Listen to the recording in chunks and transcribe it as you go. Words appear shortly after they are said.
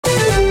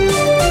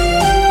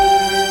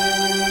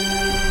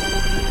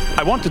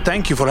I want to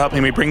thank you for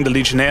helping me bring the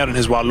Legionnaire and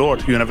his Walor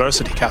to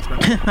university,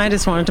 Catherine. I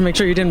just wanted to make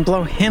sure you didn't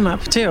blow him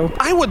up, too.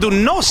 I would do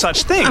no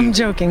such thing. I'm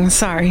joking,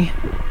 sorry.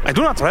 I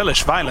do not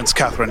relish violence,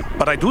 Catherine,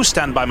 but I do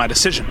stand by my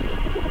decision.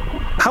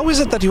 How is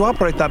it that you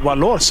operate that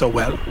Walor so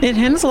well? It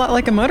handles a lot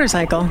like a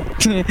motorcycle.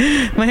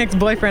 My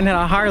ex-boyfriend had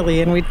a Harley,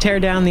 and we'd tear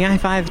down the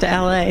I-5 to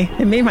L.A.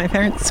 It made my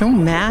parents so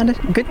mad.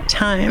 Good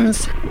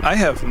times. I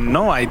have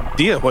no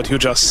idea what you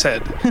just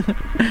said.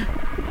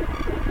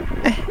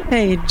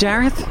 Hey,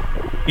 Jareth?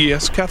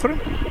 Yes,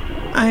 Catherine?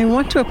 I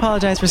want to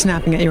apologize for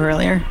snapping at you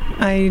earlier.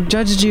 I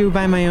judged you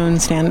by my own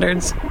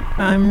standards.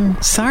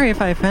 I'm sorry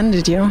if I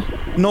offended you.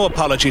 No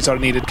apologies are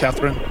needed,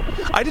 Catherine.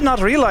 I did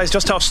not realize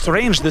just how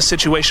strange this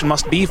situation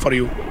must be for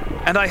you.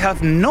 And I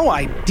have no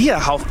idea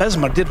how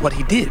Fesmer did what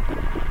he did.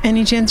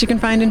 Any chance you can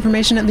find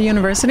information at the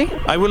university?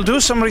 I will do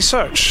some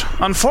research.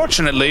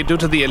 Unfortunately, due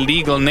to the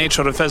illegal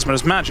nature of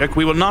Fesmer's magic,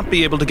 we will not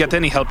be able to get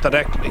any help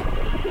directly.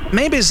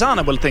 Maybe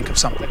Zana will think of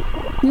something.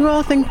 You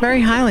all think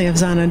very highly of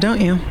Zana, don't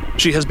you?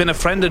 She has been a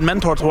friend and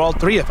mentor to all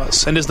three of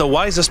us, and is the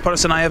wisest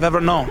person I have ever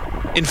known.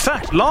 In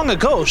fact, long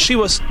ago, she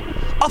was...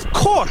 Of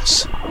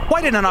course!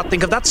 Why did I not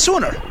think of that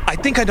sooner? I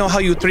think I know how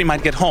you three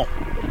might get home.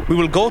 We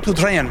will go to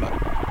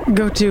Draenberg.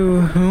 Go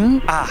to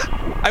whom?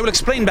 I will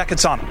explain back at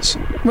Zana's.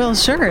 Well,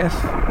 sure, if...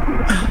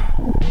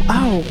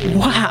 Oh,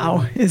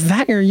 wow. Is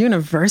that your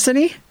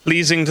university?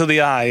 Pleasing to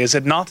the eye, is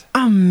it not?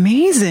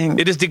 Amazing.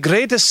 It is the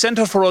greatest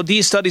center for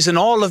OD studies in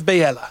all of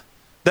Bayella.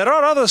 There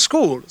are other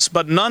schools,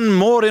 but none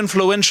more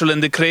influential in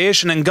the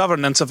creation and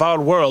governance of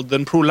our world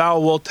than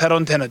Prulawo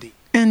Terontenedy.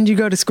 And you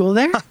go to school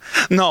there?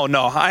 No,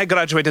 I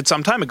graduated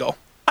some time ago.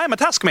 I am a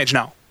task mage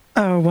now.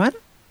 What?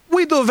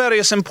 We do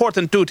various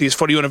important duties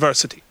for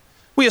university.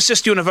 We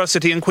assist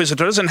university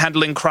inquisitors in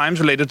handling crimes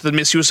related to the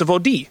misuse of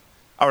OD.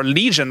 Our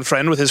Legion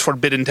friend with his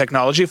forbidden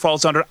technology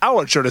falls under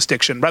our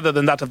jurisdiction rather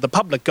than that of the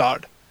public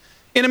guard.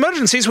 In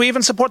emergencies, we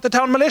even support the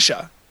town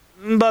militia.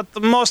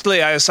 But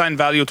mostly I assign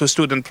value to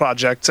student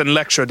projects and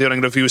lecture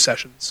during review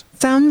sessions.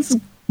 Sounds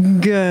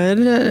good.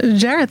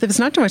 Jareth, if it's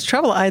not too much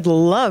trouble, I'd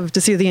love to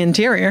see the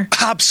interior.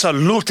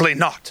 Absolutely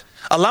not.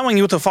 Allowing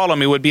you to follow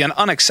me would be an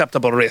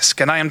unacceptable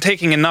risk, and I am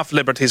taking enough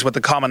liberties with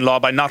the common law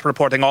by not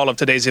reporting all of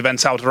today's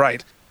events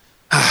outright.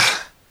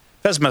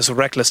 Fesmer's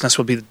recklessness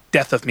will be the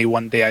death of me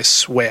one day, I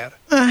swear.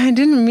 I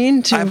didn't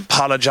mean to... I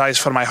apologize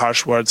for my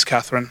harsh words,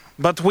 Catherine.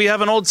 But we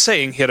have an old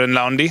saying here in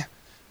Laundi.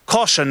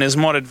 Caution is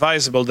more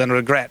advisable than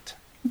regret.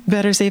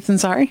 Better safe than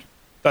sorry?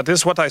 That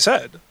is what I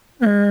said.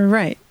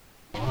 Right.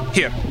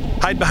 Here,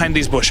 hide behind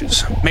these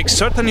bushes. Make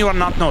certain you are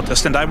not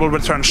noticed, and I will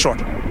return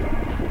shortly.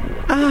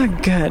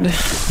 Good.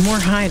 More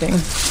hiding.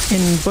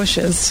 In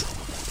bushes.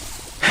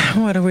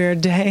 What a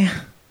weird day.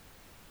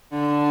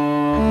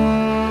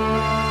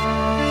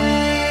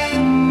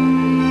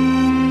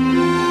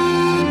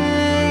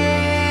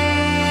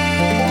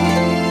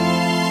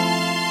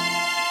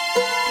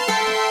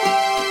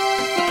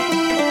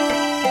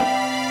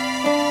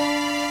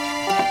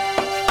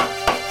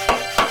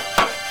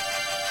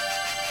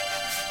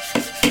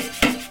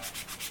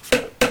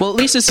 Well, at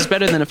least this is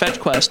better than a fetch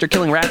quest or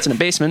killing rats in a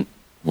basement.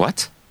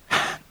 What?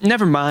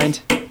 Never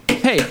mind.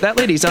 Hey, that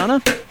lady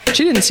Zana,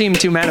 she didn't seem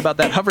too mad about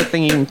that hover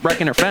thingy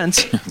wrecking her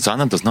fence.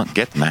 Zana does not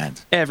get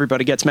mad.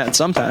 Everybody gets mad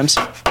sometimes.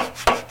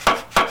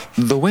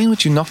 The way in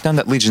which you knocked down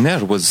that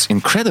Legionnaire was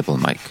incredible,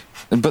 Mike.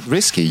 But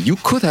risky. You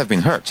could have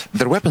been hurt.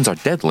 Their weapons are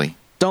deadly.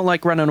 Don't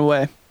like running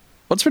away.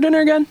 What's for dinner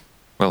again?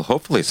 Well,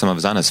 hopefully some of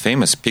Zana's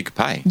famous pig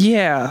pie.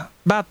 Yeah,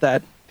 about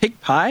that. Pig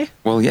pie?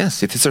 Well,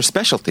 yes, it is her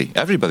specialty.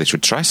 Everybody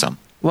should try some.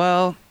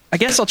 Well, I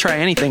guess I'll try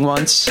anything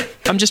once.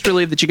 I'm just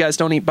relieved that you guys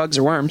don't eat bugs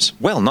or worms.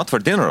 Well, not for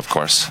dinner, of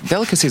course.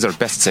 Delicacies are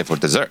best saved for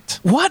dessert.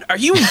 What? Are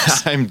you...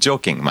 I'm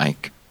joking,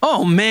 Mike.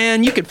 Oh,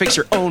 man, you could fix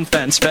your own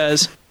fence,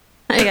 Fez.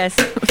 Hey, guys.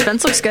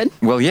 Fence looks good.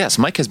 Well, yes,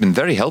 Mike has been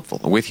very helpful.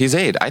 With his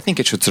aid, I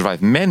think it should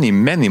survive many,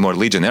 many more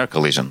Legionnaire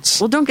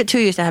collisions. Well, don't get too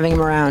used to having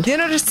him around.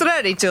 Dinner is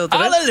ready,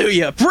 children.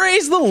 Hallelujah!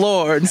 Praise the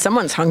Lord!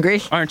 Someone's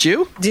hungry. Aren't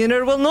you?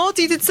 Dinner will not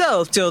eat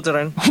itself,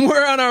 children.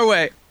 We're on our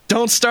way.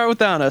 Don't start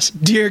without us.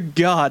 Dear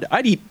God,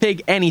 I'd eat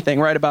pig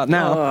anything right about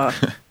now.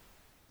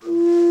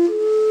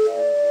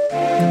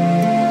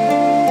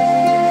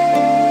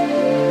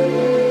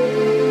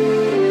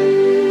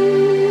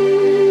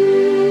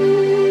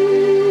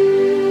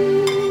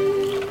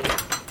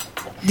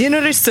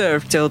 Dinner is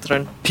served,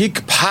 children.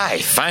 Pig pie,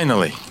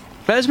 finally.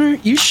 Fesmer,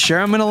 you sure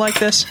I'm gonna like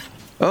this?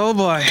 Oh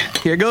boy,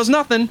 here goes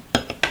nothing.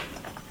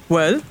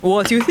 Well,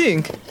 what do you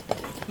think?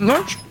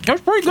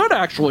 That's pretty good,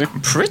 actually.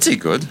 Pretty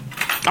good.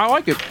 I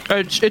like it.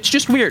 It's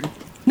just weird.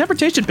 Never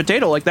tasted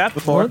potato like that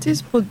before. What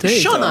is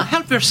potato? Shauna,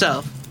 help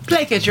yourself.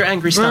 Placate your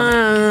angry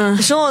stomach.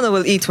 Shauna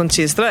will eat when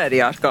she's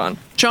ready, Archon.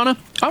 Shauna,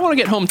 I want to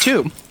get home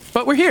too.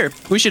 But we're here.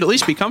 We should at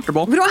least be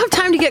comfortable. We don't have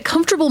time to get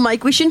comfortable,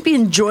 Mike. We shouldn't be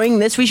enjoying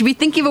this. We should be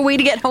thinking of a way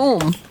to get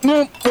home.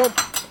 Well,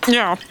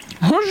 yeah.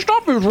 This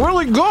stuff is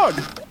really good.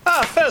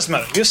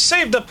 Fesmer, you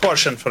saved a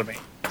portion for me.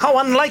 How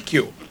unlike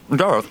you.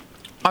 Darth,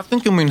 I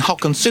think you mean how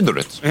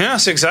considerate.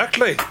 Yes,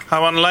 exactly.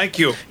 How unlike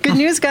you. Good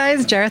news,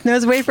 guys. Jareth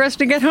knows a way for us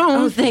to get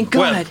home. Oh, thank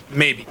Well, God.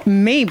 maybe.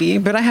 Maybe,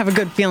 but I have a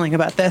good feeling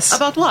about this.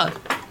 About what?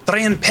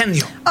 Train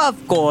Penyo.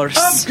 Of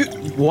course.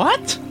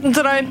 What?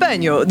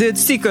 Traimpeño, the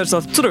Seekers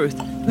of Truth.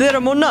 They're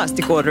a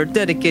monastic order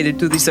dedicated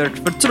to the search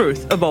for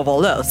truth above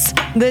all else.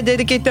 They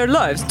dedicate their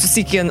lives to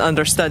seeking and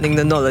understanding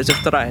the knowledge of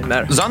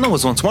Trainmer. Zana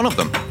was once one of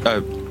them.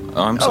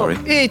 I'm sorry.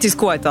 Oh, it is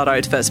quite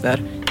alright, Vesmer.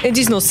 It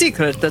is no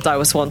secret that I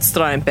was once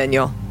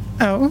Traimpeño.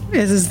 Oh,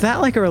 is that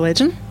like a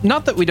religion?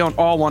 Not that we don't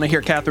all want to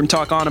hear Catherine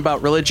talk on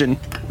about religion,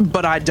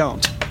 but I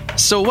don't.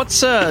 So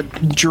what's a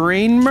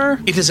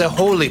Draenmer? It is a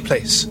holy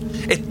place.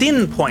 A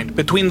thin point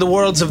between the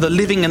worlds of the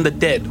living and the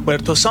dead, where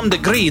to some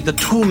degree the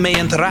two may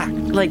interact.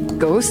 Like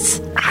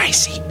ghosts? I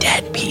see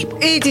dead people.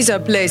 It is a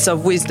place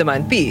of wisdom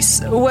and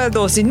peace, where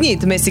those in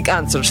need may seek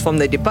answers from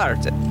the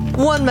departed.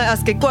 One may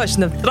ask a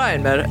question of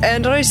Trainmer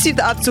and receive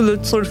the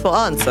absolute truthful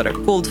answer,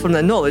 pulled from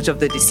the knowledge of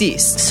the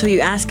deceased. So you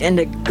ask and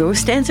a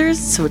ghost answers?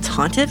 So it's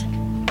haunted?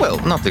 Well,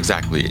 not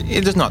exactly.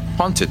 It is not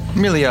haunted,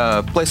 merely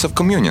a place of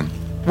communion.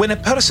 When a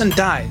person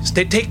dies,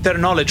 they take their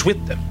knowledge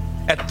with them.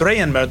 At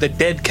Draenmer, the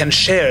dead can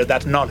share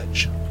that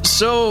knowledge.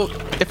 So,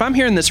 if I'm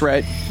hearing this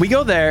right, we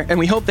go there and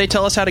we hope they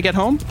tell us how to get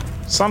home?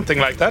 Something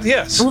like that,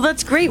 yes. Well,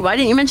 that's great. Why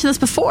didn't you mention this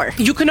before?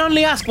 You can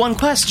only ask one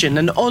question,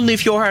 and only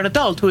if you're an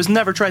adult who has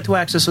never tried to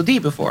access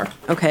OD before.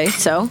 Okay,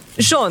 so?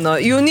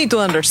 Shauna, you need to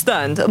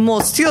understand,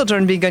 most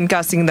children begin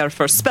casting their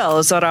first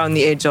spells around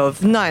the age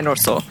of 9 or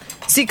so.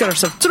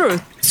 Seekers of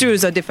Truth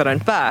choose a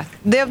different path.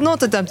 They have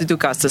not attempted to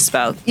cast a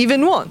spell,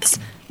 even once.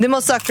 They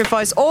must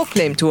sacrifice all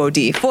claim to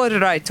OD for the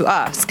right to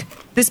ask.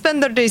 They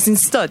spend their days in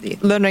study,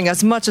 learning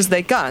as much as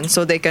they can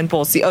so they can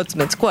pose the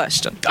ultimate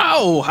question.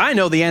 Oh, I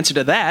know the answer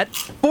to that.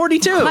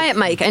 42. Quiet,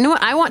 Mike. I know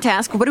what I want to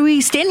ask. What are we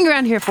standing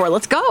around here for?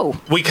 Let's go.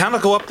 We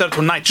cannot go up there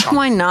tonight, Sean.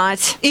 Why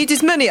not? It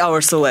is many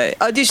hours away.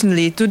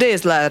 Additionally, today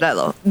is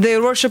Laerello. They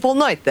worship all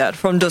night there,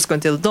 from dusk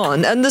until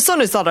dawn, and the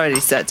sun is already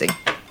setting.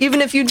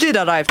 Even if you did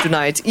arrive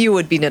tonight, you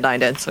would be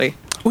denied entry.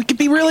 We could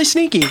be really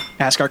sneaky.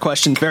 Ask our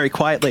questions very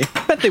quietly.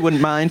 Bet they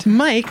wouldn't mind.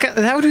 Mike,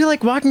 that would be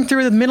like walking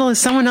through the middle of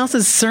someone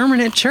else's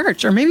sermon at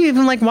church, or maybe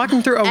even like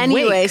walking through a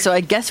Anyway, wake. so I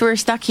guess we're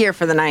stuck here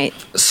for the night.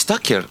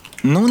 Stuck here.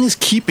 No one is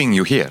keeping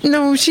you here.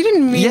 No, she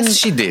didn't mean... Yes,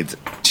 she did.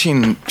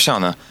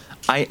 Shauna,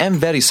 I am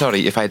very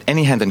sorry if I had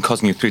any hand in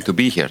causing you three to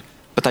be here,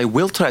 but I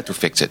will try to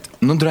fix it.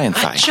 Nundra and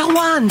Thai.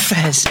 Jawan,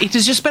 Fez. It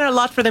has just been a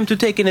lot for them to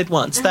take in at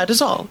once, that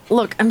is all.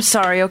 Look, I'm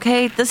sorry,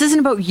 okay? This isn't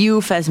about you,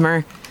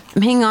 Fesmer.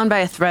 I'm hanging on by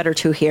a thread or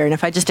two here, and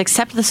if I just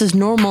accept this as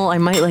normal, I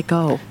might let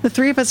go. The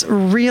three of us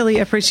really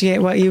appreciate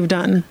what you've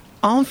done.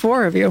 All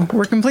four of you.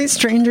 We're complete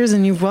strangers,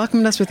 and you've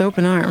welcomed us with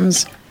open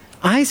arms.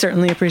 I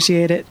certainly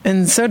appreciate it,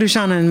 and so do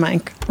Shauna and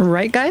Mike.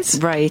 Right,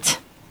 guys? Right.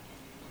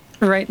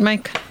 Right,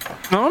 Mike?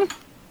 Oh,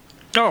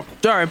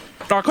 sorry.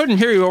 I couldn't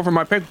hear you over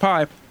my pig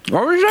pie.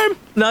 What was your name?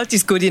 That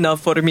is good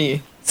enough for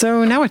me.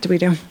 So now what do we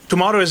do?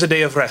 Tomorrow is a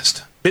day of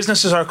rest.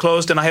 Businesses are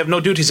closed and I have no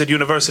duties at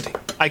university.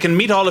 I can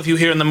meet all of you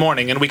here in the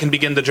morning and we can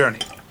begin the journey.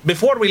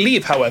 Before we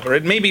leave, however,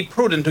 it may be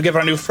prudent to give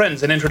our new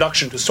friends an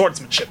introduction to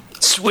swordsmanship.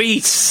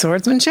 Sweet.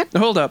 Swordsmanship?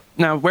 Hold up.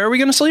 Now, where are we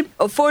going to sleep?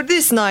 For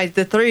this night,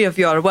 the three of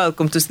you are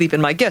welcome to sleep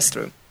in my guest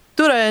room.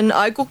 Turen,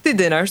 I cooked the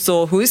dinner,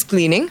 so who is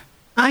cleaning?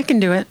 I can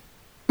do it.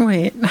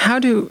 Wait,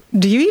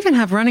 do you even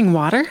have running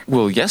water?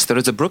 Well, yes, there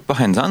is a brook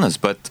behind Zana's,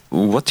 but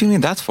what do you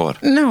need that for?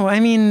 No, I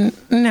mean,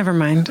 never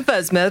mind.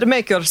 Vesmer,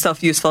 make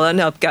yourself useful and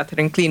help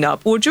Catherine clean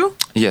up, would you?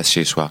 Yes,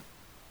 Shishwa.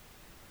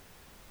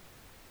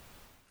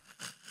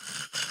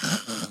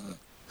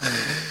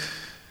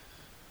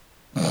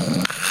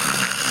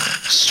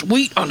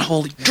 Sweet,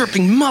 unholy,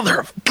 dripping mother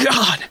of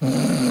God!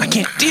 I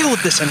can't deal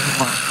with this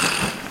anymore.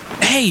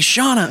 Hey,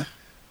 Shauna!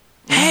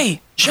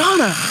 Hey,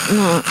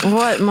 Shauna!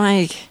 What,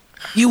 Mike?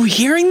 You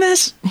hearing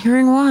this?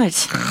 Hearing what?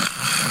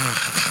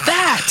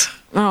 That!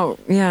 Oh,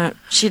 yeah,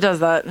 she does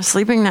that.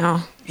 Sleeping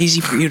now. Easy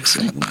for you to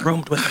say. You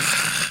roamed with her.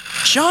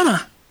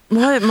 Shauna!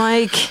 What,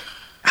 Mike?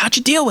 How'd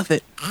you deal with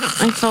it?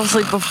 I fell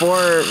asleep before.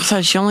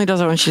 Besides, she only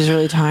does it when she's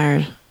really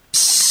tired.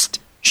 Psst!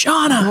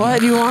 Shauna!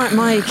 What do you want,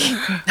 Mike?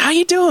 How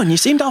you doing? You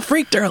seemed all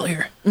freaked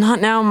earlier. Not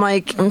now,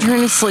 Mike. I'm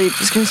trying to sleep.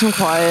 Just give me some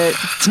quiet.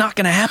 It's not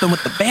gonna happen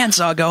with the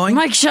bandsaw going.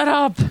 Mike, shut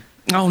up!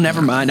 Oh,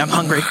 never mind. I'm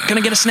hungry.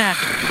 Gonna get a snack.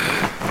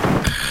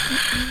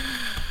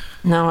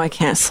 No, I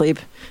can't sleep.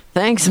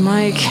 Thanks,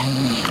 Mike.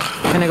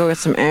 Gonna go get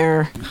some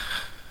air.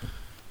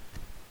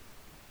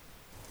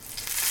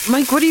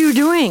 Mike, what are you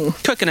doing?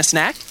 Cooking a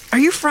snack. Are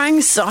you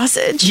frying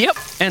sausage? Yep.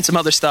 And some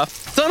other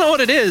stuff. Don't know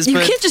what it is, You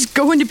but... can't just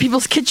go into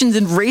people's kitchens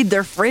and raid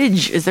their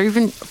fridge. Is there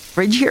even a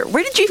fridge here?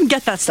 Where did you even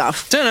get that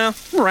stuff? Dunno.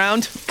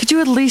 Around. Could you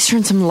at least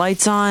turn some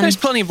lights on? There's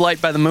plenty of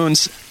light by the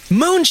moons.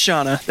 Moon,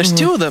 Shauna. There's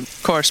two of them.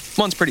 Of course,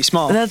 one's pretty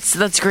small.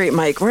 That's great,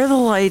 Mike. Where are the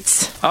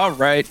lights? All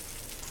right.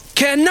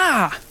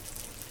 Kana!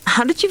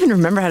 How did you even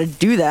remember how to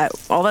do that?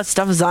 All that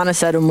stuff Zana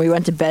said when we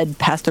went to bed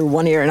passed through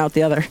one ear and out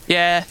the other.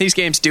 Yeah, these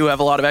games do have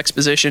a lot of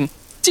exposition.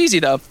 It's easy,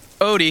 though.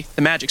 Odie,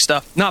 the magic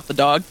stuff, not the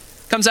dog,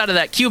 comes out of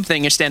that cube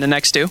thing you're standing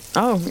next to.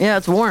 Oh, yeah,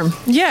 it's warm.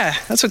 Yeah,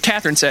 that's what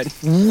Catherine said.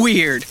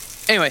 Weird.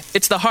 Anyway,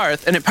 it's the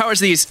hearth, and it powers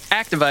these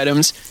active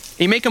items.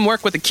 You make them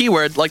work with a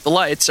keyword, like the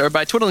lights, or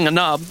by twiddling a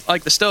knob,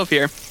 like the stove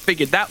here.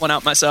 Figured that one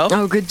out myself.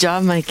 Oh, good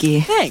job, Mikey.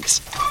 Thanks.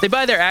 They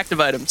buy their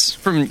active items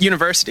from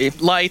university.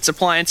 Lights,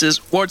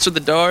 appliances, wards for the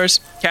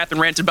doors.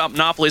 Catherine rants about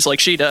monopolies like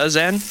she does,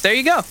 and there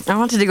you go. I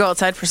wanted to go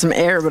outside for some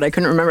air, but I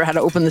couldn't remember how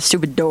to open the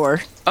stupid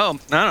door. Oh,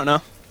 I don't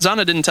know.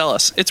 Zana didn't tell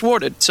us. It's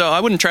warded, so I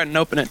wouldn't try and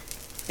open it.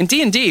 In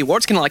D&D,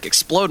 wards can,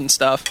 explode and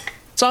stuff.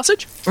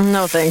 Sausage?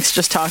 No thanks,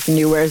 just talking to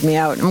you wears me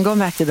out. I'm going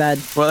back to bed.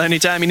 Well,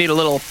 anytime you need a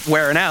little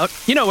wearing out,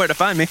 you know where to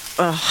find me.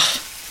 Ugh,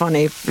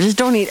 funny. Just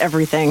don't eat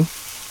everything.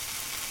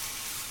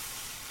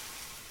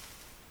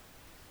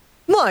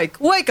 Mike,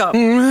 wake up!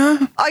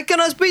 I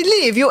cannot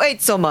believe you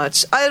ate so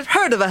much. I have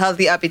heard of a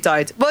healthy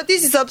appetite, but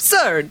this is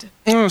absurd.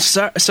 Oh,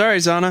 sorry,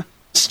 Zana.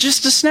 It's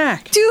just a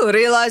snack. Do you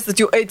realize that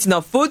you ate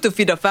enough food to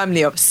feed a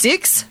family of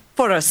 6?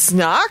 For a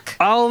snack?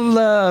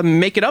 I'll,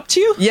 make it up to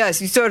you?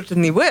 Yes, you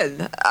certainly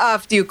will,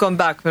 after you come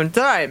back from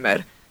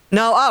Trimer.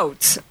 Now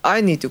out.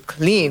 I need to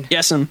clean.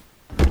 Yes'm.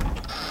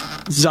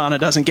 Zana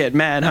doesn't get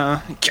mad, huh?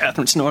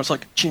 Catherine snores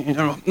like a chain.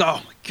 Oh,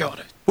 my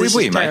God. This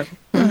is Mike.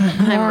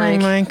 Hi,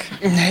 Mike.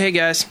 Hey,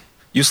 guys.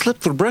 You slept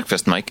through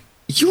breakfast, Mike.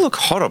 You look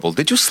horrible.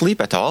 Did you sleep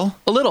at all?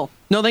 A little.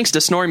 No thanks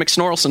to Snorri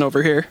McSnorlson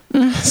over here.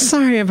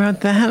 Sorry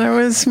about that. I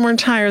was more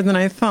tired than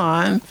I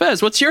thought.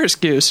 Fez, what's your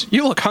excuse?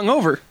 You look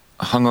hungover.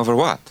 Hungover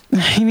what?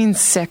 He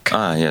means sick.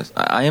 Ah, yes.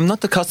 I am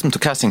not accustomed to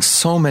casting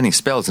so many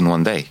spells in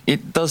one day.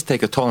 It does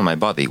take a toll on my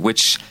body,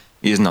 which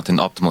is not in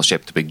optimal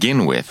shape to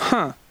begin with.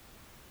 Huh.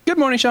 Good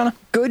morning, Shauna.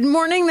 Good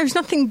morning? There's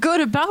nothing good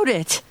about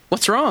it.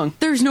 What's wrong?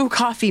 There's no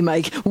coffee,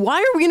 Mike. Why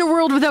are we in a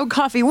world without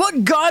coffee?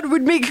 What god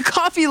would make a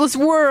coffeeless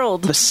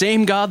world? The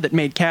same god that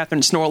made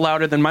Catherine snore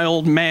louder than my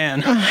old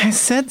man. I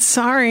said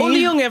sorry. Only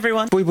young,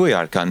 everyone. Bui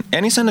Arkan,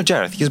 any sign of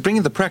Jareth? He's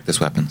bringing the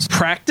practice weapons.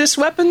 Practice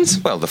weapons?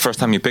 Well, the first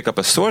time you pick up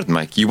a sword,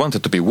 Mike, you want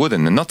it to be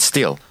wooden and not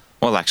steel.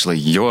 Well, actually,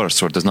 your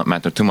sword does not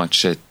matter too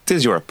much. It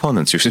is your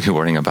opponents you should be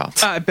worrying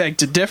about. I beg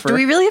to differ. Do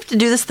we really have to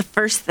do this the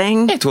first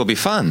thing? It will be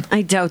fun.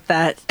 I doubt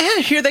that.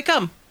 Here they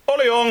come.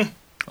 Ole Young.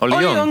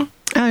 Ole Young.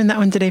 I learned that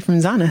one today from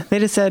Zana. They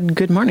just said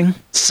good morning.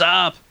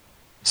 Sup?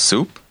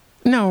 Soup?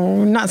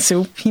 No, not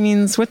soup. He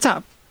means what's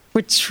up,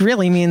 which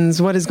really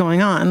means what is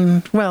going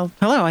on. Well,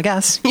 hello, I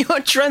guess. Your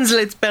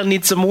translate spell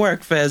needs some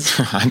work, Fez.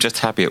 I'm just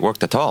happy it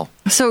worked at all.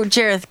 So,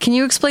 Jareth, can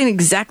you explain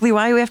exactly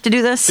why we have to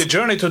do this? The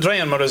journey to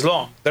Draenmar is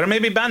long. There may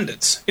be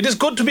bandits. It is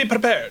good to be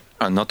prepared.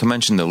 Not to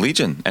mention the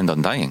Legion and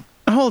Undying.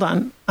 Hold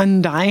on.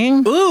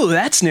 Undying? Ooh,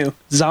 that's new.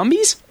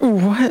 Zombies?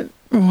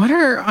 What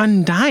are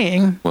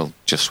undying? Well,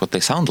 just what they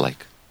sound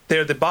like. They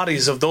are the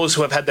bodies of those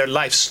who have had their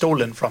life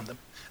stolen from them.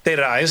 They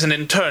rise and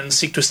in turn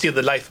seek to steal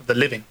the life of the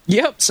living.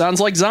 Yep, sounds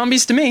like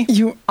zombies to me.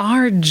 You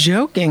are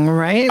joking,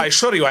 right? I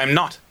assure you I am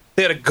not.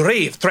 They are a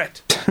grave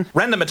threat.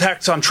 Random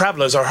attacks on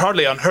travelers are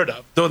hardly unheard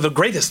of, though the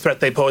greatest threat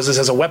they pose is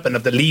as a weapon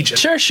of the Legion.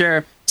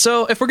 Sure.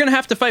 So, if we're gonna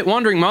have to fight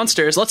wandering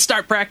monsters, let's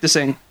start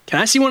practicing. Can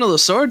I see one of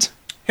those swords?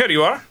 Here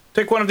you are.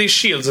 Take one of these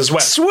shields as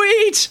well.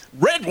 Sweet!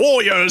 Red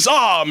warriors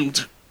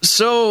armed!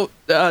 So,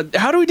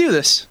 how do we do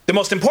this? The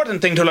most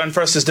important thing to learn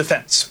first is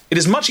defense. It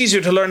is much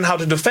easier to learn how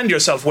to defend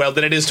yourself well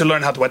than it is to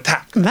learn how to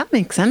attack. That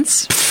makes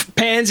sense.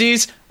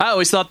 Pansies, I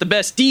always thought the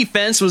best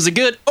defense was a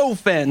good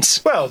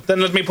offense. Well,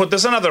 then let me put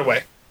this another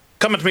way.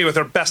 Come at me with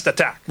your best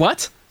attack.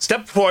 What?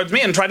 Step towards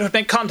me and try to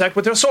make contact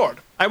with your sword.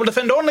 I will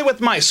defend only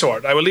with my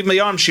sword. I will leave the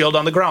arm shield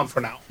on the ground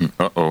for now.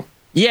 Uh-oh.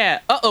 Yeah,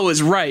 uh-oh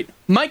is right.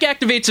 Mike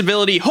activates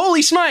ability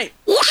Holy Smite.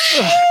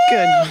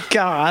 Good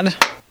God.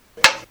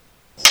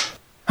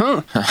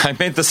 Huh. I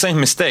made the same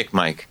mistake,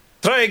 Mike.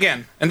 Try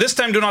again, and this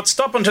time do not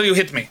stop until you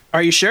hit me.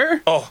 Are you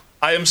sure? Oh,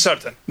 I am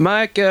certain.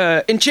 Mike,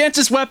 enchants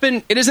this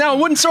weapon. It is now a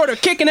wooden sword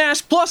of kicking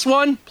ass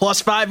 +1,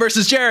 +5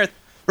 versus Jareth.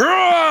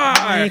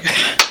 Roar!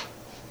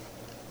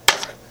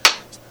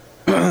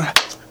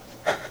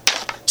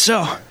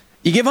 So,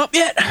 you give up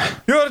yet?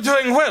 You are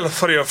doing well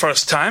for your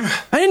first time.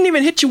 I didn't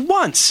even hit you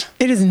once.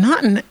 It is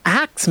not an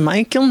axe,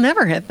 Mike. You'll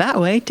never hit that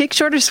way. Take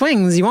shorter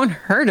swings. You won't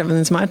hurt him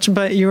as much,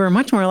 but you are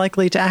much more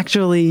likely to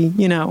actually,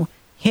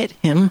 hit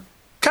him.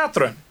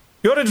 Catherine,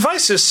 your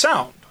advice is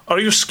sound. Are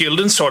you skilled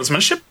in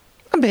swordsmanship?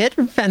 A bit.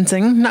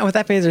 Fencing. Not with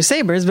epées or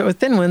sabers, but with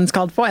thin ones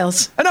called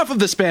foils. Enough of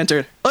this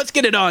banter. Let's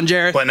get it on,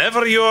 Jareth.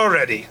 Whenever you are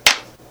ready.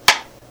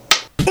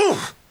 Ooh!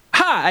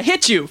 Ha! I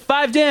hit you.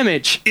 5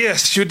 damage.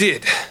 Yes, you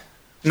did.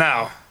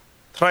 Now,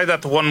 try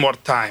that one more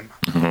time.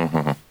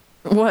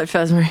 What,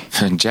 Fesmer?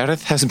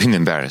 Jareth has been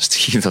embarrassed.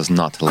 He does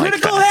not like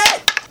Critical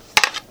that.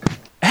 hit!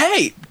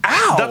 Hey!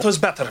 Ow! That was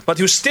better, but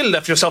you still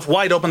left yourself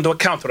wide open to a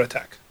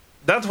counterattack.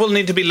 That will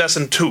need to be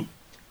lesson 2.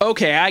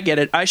 Okay, I get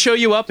it. I show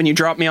you up and you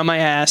drop me on my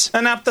ass.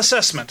 An apt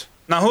assessment.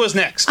 Now who is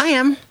next? I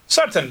am.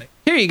 Certainly.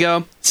 Here you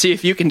go. See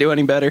if you can do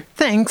any better.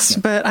 Thanks,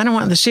 but I don't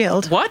want the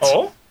shield. What?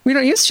 Oh? We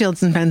don't use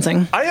shields in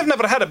fencing. I have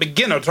never had a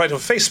beginner try to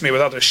face me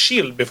without a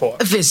shield before.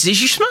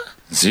 Vizishma?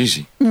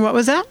 Zizi. What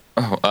was that?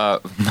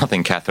 Oh,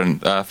 nothing, Catherine.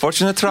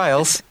 Fortunate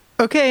trials.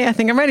 Okay, I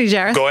think I'm ready,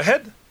 Jareth. Go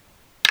ahead.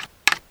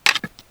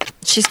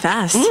 She's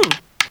fast.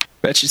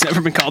 Bet she's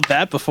never been called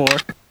that before.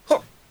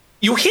 Oh,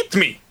 you hit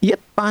me. Yep,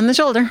 on the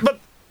shoulder. But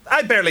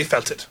I barely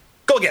felt it.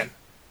 Go again.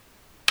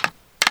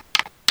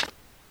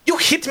 You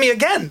hit me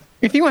again.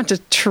 If you want to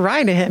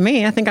try to hit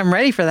me, I think I'm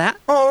ready for that.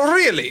 Oh,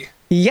 really?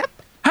 Yep.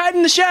 Hide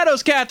in the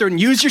shadows, Catherine.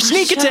 Use your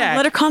sneak Shut up, attack.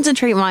 let her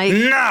concentrate, Mike.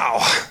 Now.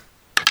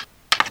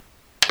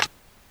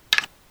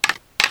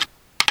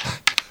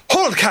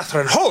 Hold,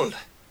 Catherine, hold.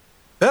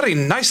 Very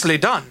nicely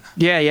done.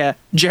 Yeah.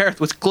 Jareth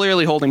was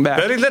clearly holding back.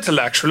 Very little,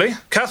 actually.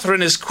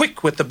 Catherine is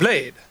quick with the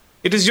blade.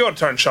 It is your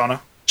turn,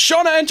 Shauna.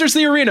 Shauna enters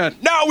the arena.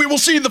 Now we will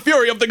see the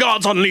fury of the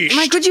gods unleashed.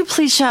 Mike, would you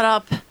please shut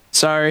up?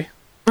 Sorry.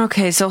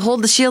 Okay, so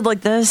hold the shield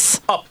like this.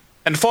 Up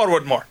and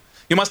forward more.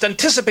 You must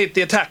anticipate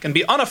the attack and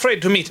be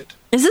unafraid to meet it.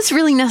 Is this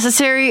really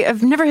necessary?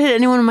 I've never hit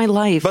anyone in my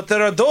life. But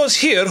there are those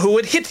here who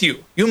would hit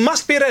you. You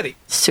must be ready.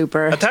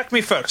 Super. Attack me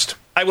first.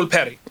 I will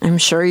parry. I'm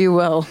sure you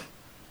will.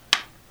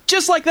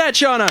 Just like that,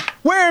 Shauna.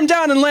 Wear him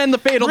down and land the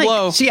fatal Mike,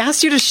 blow. she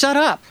asked you to shut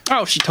up.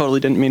 Oh, she totally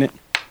didn't mean it.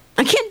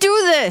 I can't do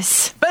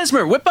this.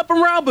 Besmer, whip up a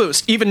morale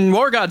boost. Even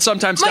more gods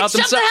sometimes Mike, doubt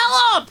shut the themselves. hell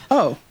up!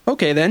 Oh,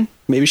 okay then.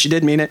 Maybe she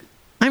did mean it.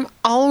 I'm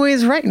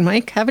always right,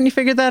 Mike. Haven't you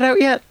figured that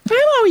out yet? I'm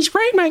always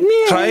right, Mike.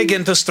 Try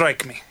again to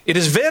strike me. It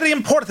is very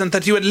important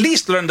that you at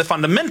least learn the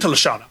fundamentals,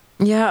 Shauna.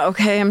 Yeah,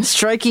 okay, I'm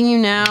striking you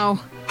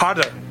now.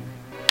 Harder.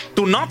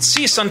 Do not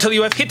cease until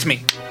you have hit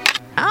me.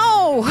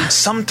 Ow!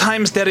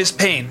 Sometimes there is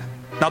pain.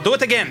 Now do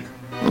it again.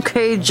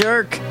 Okay,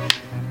 jerk.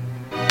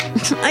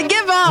 I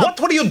give up! What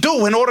will you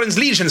do when Orin's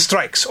Legion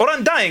strikes? Or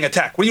Undying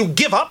attack? Will you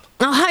give up?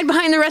 I'll hide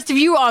behind the rest of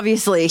you,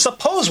 obviously.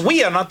 Suppose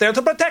we are not there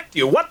to protect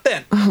you. What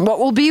then? What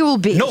will be, will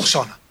be. No,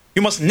 Shauna.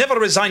 You must never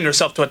resign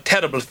yourself to a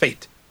terrible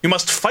fate. You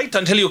must fight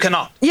until you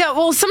cannot. Yeah,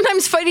 well,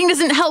 sometimes fighting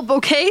doesn't help,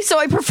 okay? So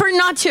I prefer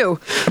not to.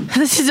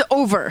 This is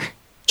over.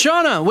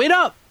 Shauna, wait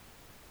up.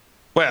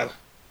 Well,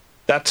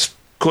 that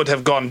could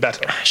have gone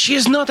better. She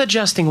is not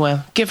adjusting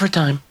well. Give her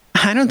time.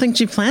 I don't think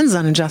she plans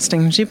on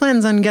adjusting. She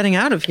plans on getting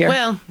out of here.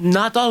 Well,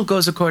 not all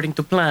goes according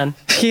to plan.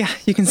 Yeah,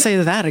 you can say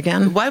that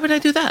again. Why would I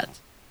do that?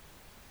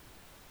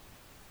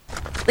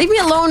 Leave me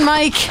alone,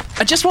 Mike.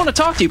 I just want to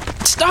talk to you.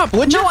 Stop,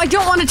 would you? No, I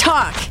don't want to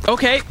talk.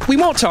 Okay, we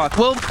won't talk.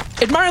 We'll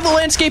admire the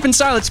landscape in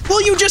silence.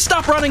 Will you just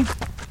stop running?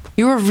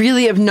 You are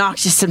really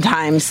obnoxious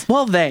sometimes.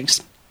 Well,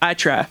 thanks. I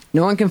try.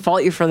 No one can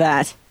fault you for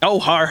that. Oh,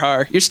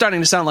 har. You're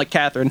starting to sound like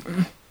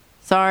Catherine.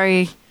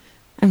 Sorry.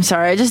 I'm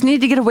sorry. I just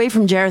need to get away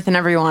from Jareth and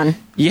everyone.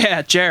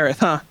 Yeah, Jareth,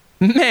 huh?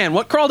 Man,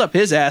 what crawled up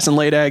his ass and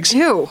laid eggs?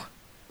 Ew.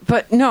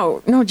 But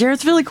no,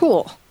 Jareth's really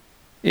cool.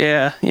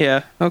 Yeah,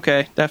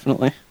 okay,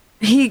 definitely.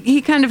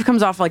 He kind of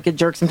comes off like a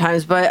jerk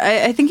sometimes, but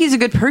I think he's a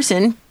good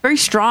person. Very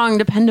strong,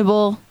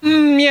 dependable.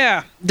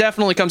 Yeah,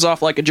 definitely comes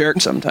off like a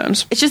jerk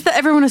sometimes. It's just that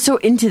everyone is so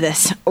into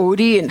this.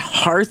 Odie and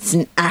hearts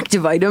and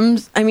active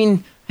items. I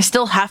mean, I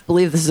still half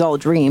believe this is all a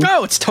dream.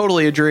 Oh, it's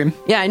totally a dream.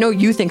 Yeah, I know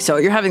you think so.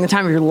 You're having the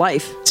time of your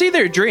life. It's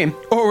either a dream,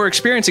 or we're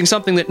experiencing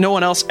something that no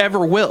one else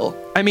ever will.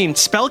 I mean,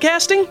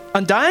 spellcasting?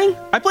 Undying?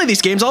 I play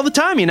these games all the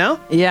time, you know?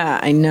 Yeah,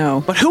 I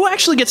know. But who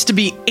actually gets to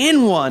be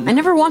in one? I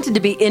never wanted to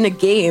be in a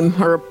game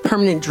or a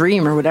permanent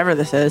dream or whatever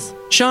this is.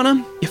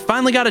 Shauna, you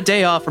finally got a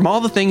day off from all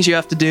the things you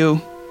have to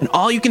do, and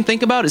all you can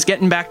think about is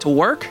getting back to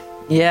work?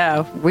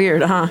 Yeah,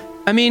 weird, huh?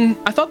 I mean,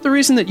 I thought the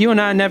reason that you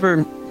and I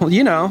never,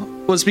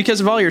 was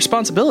because of all your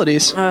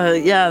responsibilities.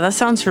 Yeah, that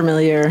sounds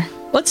familiar.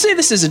 Let's say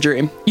this is a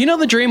dream. You know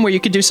the dream where you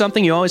could do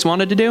something you always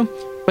wanted to do,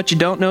 but you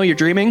don't know you're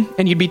dreaming,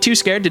 and you'd be too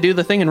scared to do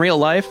the thing in real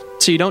life,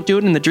 so you don't do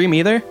it in the dream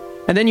either?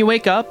 And then you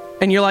wake up,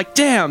 and you're like,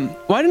 damn,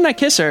 why didn't I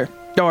kiss her?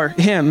 Or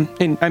him,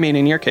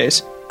 in your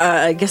case.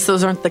 I guess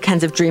those aren't the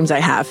kinds of dreams I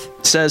have.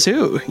 Says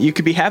who? You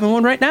could be having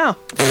one right now.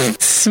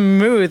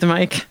 Smooth,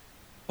 Mike.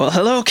 Well,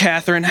 hello,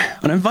 Catherine.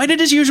 Uninvited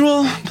as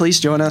usual.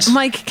 Please join us.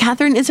 Mike,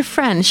 Catherine is a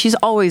friend. She's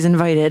always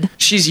invited.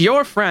 She's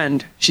your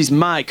friend. She's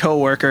my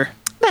coworker.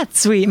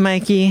 That's sweet,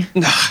 Mikey.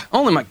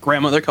 Only my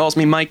grandmother calls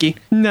me Mikey.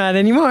 Not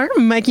anymore.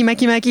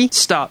 Mikey.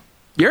 Stop.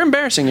 You're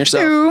embarrassing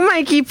yourself. Ooh,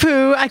 Mikey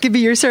Poo. I could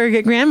be your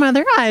surrogate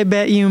grandmother. I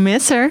bet you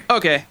miss her.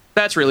 Okay,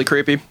 that's really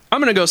creepy.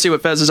 I'm gonna go see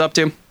what Fez is up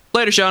to.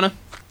 Later, Shauna.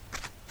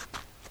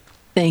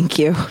 Thank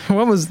you.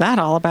 What was that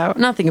all about?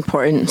 Nothing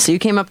important. So you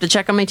came up to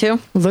check on me too?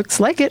 Looks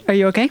like it. Are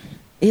you okay?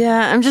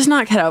 Yeah, I'm just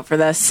not cut out for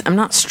this. I'm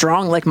not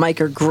strong like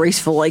Mike or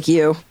graceful like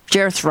you.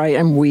 Jareth's right,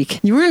 I'm weak.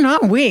 You are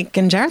not weak,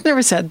 and Jareth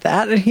never said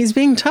that. He's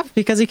being tough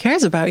because he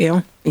cares about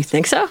you. You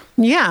think so?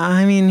 Yeah,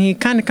 I mean, he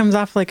kind of comes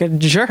off like a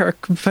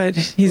jerk, but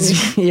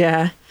he's...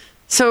 Yeah.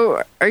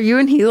 So, are you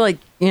and he like,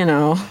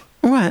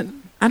 What?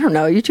 I don't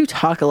know, you two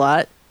talk a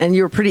lot, and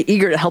you were pretty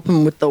eager to help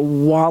him with the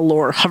wall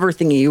or hover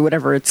thingy,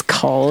 whatever it's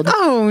called.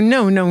 Oh,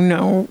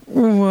 no.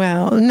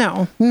 Well,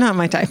 no, not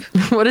my type.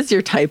 What is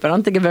your type? I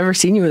don't think I've ever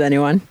seen you with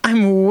anyone.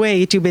 I'm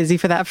way too busy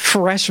for that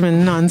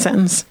freshman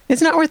nonsense.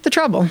 It's not worth the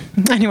trouble.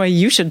 Anyway,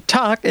 you should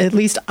talk. At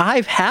least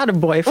I've had a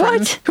boyfriend.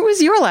 What? Who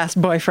was your last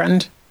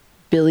boyfriend?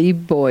 Billy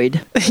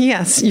Boyd.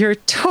 Yes, your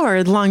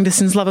torrid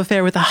long-distance love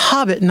affair with a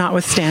hobbit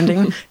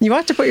notwithstanding. You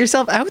ought to put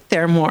yourself out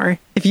there more.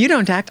 If you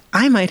don't act,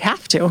 I might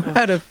have to.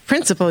 Out of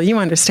principle, you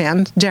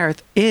understand. Jareth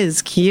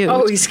is cute.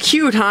 Oh, he's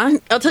cute, huh?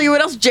 I'll tell you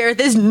what else,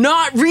 Jareth is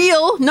not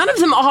real. None of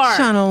them are.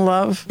 Shauna,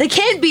 love. They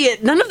can't be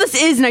it. None of this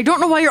is, and I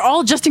don't know why you're all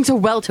adjusting so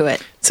well to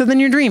it. So then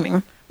you're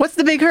dreaming. What's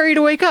the big hurry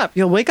to wake up?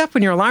 You'll wake up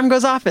when your alarm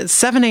goes off at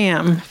 7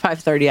 a.m.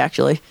 5:30,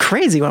 actually.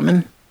 Crazy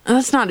woman.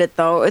 That's not it,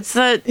 though. It's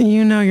that,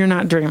 You know you're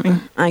not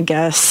dreaming. I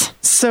guess.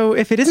 So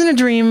if it isn't a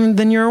dream,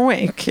 then you're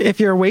awake. If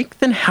you're awake,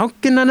 then how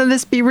can none of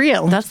this be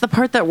real? That's the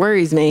part that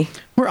worries me.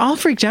 We're all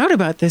freaked out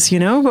about this,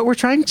 but we're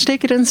trying to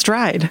take it in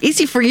stride.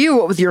 Easy for you,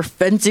 what with your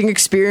fencing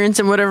experience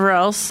and whatever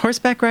else.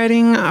 Horseback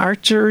riding,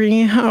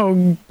 archery.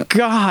 Oh,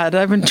 God,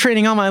 I've been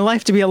training all my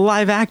life to be a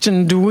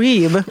live-action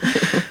dweeb.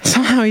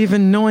 Somehow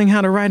even knowing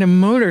how to ride a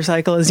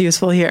motorcycle is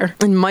useful here.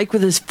 And Mike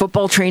with his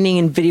football training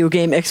and video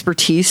game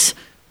expertise.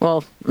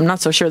 Well, I'm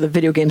not so sure the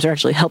video games are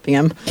actually helping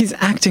him. He's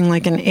acting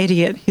like an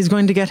idiot. He's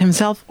going to get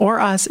himself or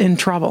us in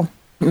trouble.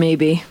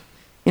 Maybe.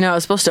 I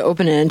was supposed to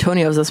open at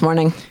Antonio's this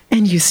morning.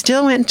 And you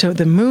still went to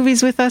the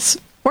movies with us?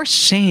 For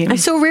shame. I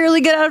so rarely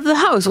get out of the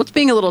house. What's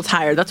being a little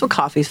tired? That's what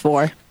coffee's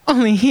for.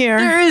 Only here.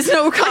 There is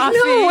no coffee. I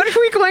know. What are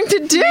we going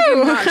to do?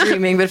 I'm not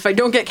dreaming, but if I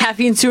don't get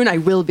caffeine soon, I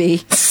will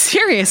be.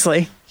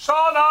 Seriously.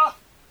 Shauna!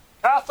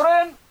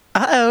 Catherine!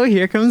 Uh-oh,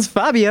 here comes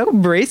Fabio.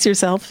 Brace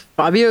yourself.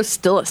 Fabio's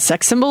still a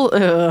sex symbol?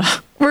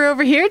 Ugh. We're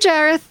over here,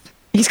 Jareth.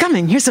 He's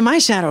coming. Here's some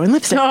eyeshadow and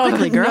lipstick.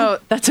 Quickly, girl. No,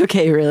 that's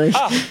okay, really.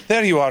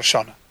 There you are,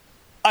 Shauna.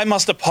 I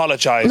must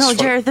apologize. No,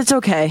 Jareth, it's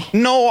okay.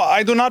 No,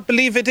 I do not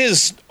believe it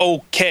is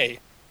okay.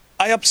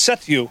 I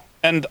upset you,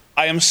 and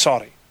I am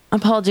sorry.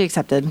 Apology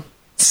accepted.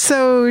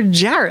 So,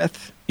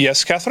 Jareth,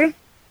 Yes, Catherine?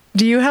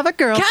 do you have a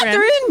girlfriend?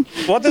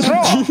 Catherine! What is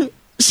wrong?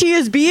 She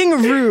is being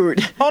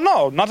rude. Oh,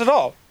 no, not at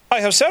all. I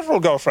have several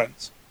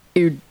girlfriends.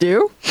 You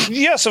do?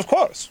 Yes, of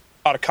course.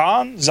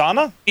 Arkan,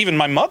 Zana, even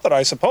my mother,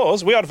 I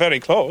suppose. We are very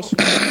close.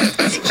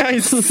 I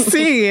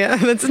see.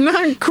 That's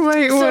not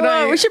quite what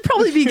I... We should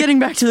probably be getting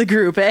back to the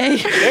group, eh?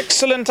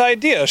 Excellent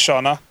idea,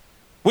 Shauna.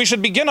 We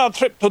should begin our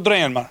trip to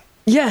Draenmar.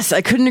 Yes,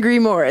 I couldn't agree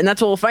more, and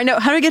that's what we'll find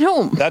out how to get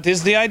home. That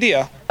is the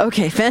idea.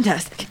 Okay,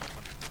 fantastic.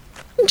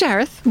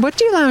 Jareth, what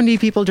do Loundy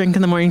people drink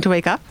in the morning to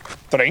wake up?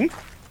 Drink?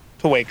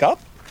 To wake up?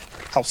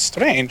 How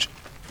strange.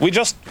 We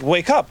just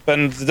wake up,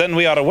 and then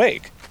we are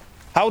awake.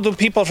 How do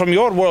people from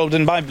your world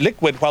imbibe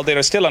liquid while they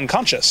are still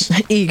unconscious?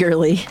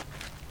 Eagerly.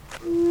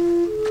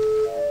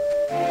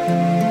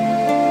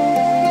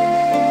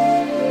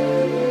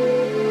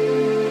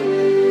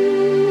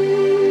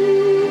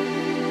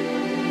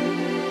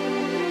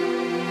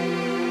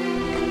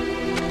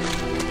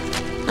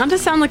 Not to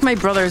sound like my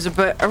brothers,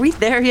 but are we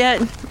there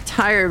yet? I'm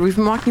tired. We've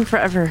been walking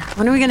forever.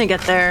 When are we gonna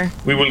get there?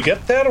 We will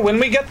get there when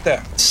we get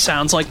there.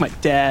 Sounds like my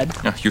dad.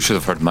 You should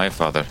have heard my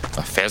father.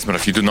 Fesmer,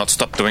 if you do not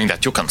stop doing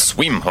that, you can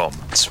swim home.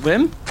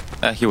 Swim?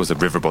 He was a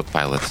riverboat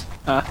pilot.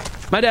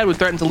 My dad would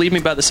threaten to leave me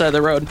by the side of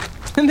the road.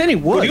 And then he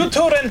would. Will you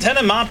two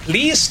Rentenema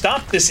please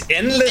stop this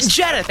endless...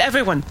 Jareth,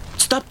 everyone,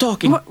 stop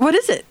talking. What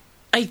is it?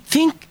 I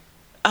think,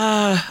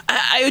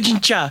 I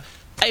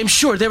am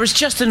sure there was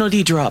just an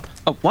OD drop.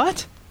 A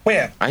what?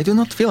 Where? I do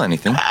not feel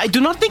anything. I do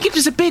not think it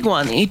is a big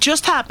one. It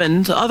just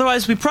happened,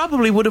 otherwise we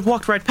probably would have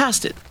walked right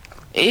past it.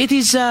 It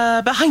is,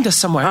 behind us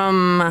somewhere.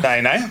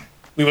 Nainai,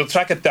 we will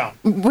track it down.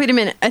 Wait a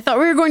minute. I thought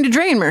we were going to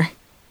Draenmar.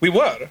 We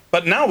were,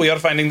 but now we are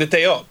finding the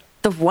Teod.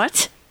 The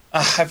what?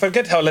 I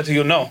forget how little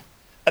you know.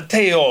 A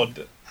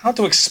Teod. How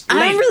to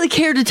explain? I don't really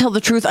care to tell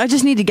the truth. I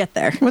just need to get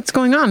there. What's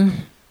going on?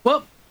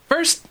 Well,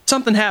 first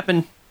something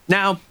happened.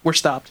 Now we're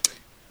stopped.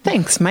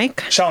 Thanks,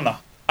 Mike. Shauna,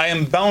 I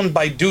am bound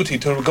by duty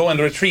to go and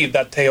retrieve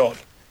that Teod.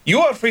 You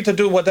are free to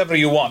do whatever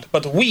you want,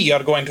 but we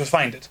are going to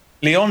find it.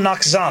 Leon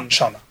Nakzan,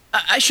 Shauna.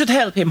 I should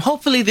help him.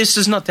 Hopefully this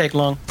does not take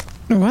long.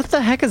 What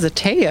the heck is a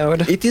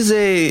teod? It is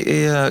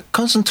a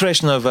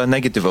concentration of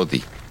negative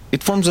OD.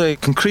 It forms a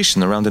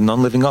concretion around a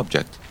non-living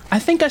object. I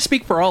think I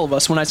speak for all of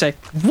us when I say,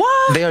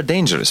 what? They are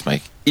dangerous,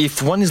 Mike.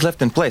 If one is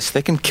left in place,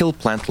 they can kill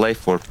plant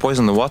life or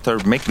poison the water,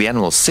 make the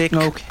animal sick.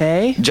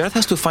 Okay. Jareth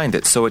has to find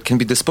it so it can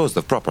be disposed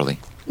of properly.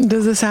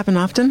 Does this happen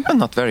often? Well,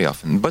 not very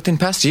often, but in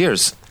past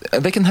years,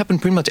 they can happen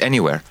pretty much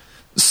anywhere.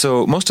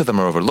 So most of them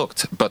are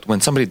overlooked, but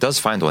when somebody does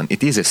find one,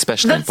 it is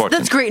especially important.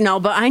 That's great and all,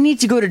 but I need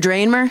to go to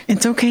Draenmar.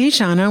 It's okay,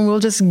 Shauna. We'll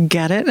just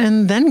get it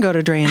and then go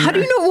to Draenmar. How do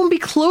you know it won't be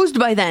closed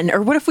by then?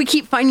 Or what if we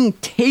keep finding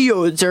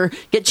Teods or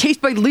get chased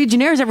by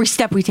legionnaires every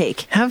step we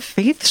take? Have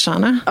faith,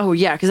 Shauna. Oh,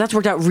 yeah, because that's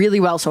worked out really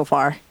well so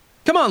far.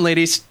 Come on,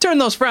 ladies. Turn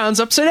those frowns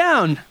upside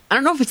down. I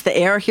don't know if it's the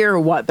air here or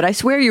what, but I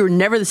swear you were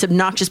never this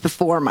obnoxious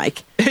before,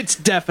 Mike. It's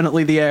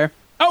definitely the air.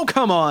 Oh,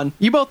 come on.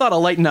 You both ought to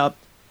lighten up.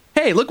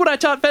 Hey, look what I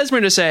taught Fesmer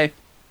to say.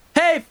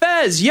 Hey,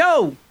 Fez,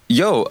 yo!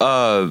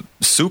 Yo,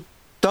 soup,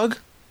 Doug?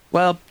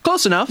 Well,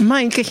 close enough.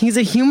 Mike, he's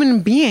a human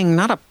being,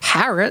 not a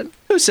parrot.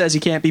 Who says he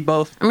can't be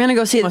both? I'm gonna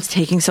go see what's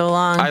taking so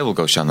long. I will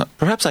go, Shauna.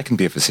 Perhaps I can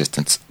be of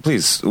assistance.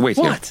 Please, wait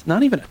here. What?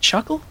 Not even a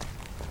chuckle?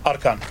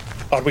 Arkan,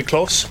 are we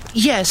close?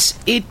 Yes,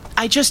 it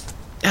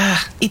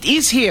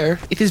is here.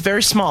 It is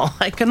very small.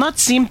 I cannot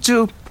seem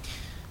to,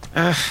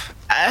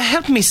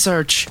 help me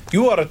search.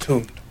 You are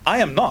attuned. I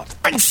am not.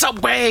 In some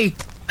way.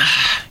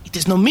 It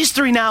is no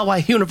mystery now why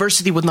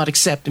university would not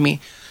accept me.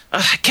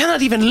 I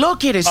cannot even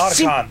look at it.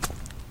 Arkan,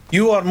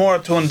 you are more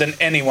attuned than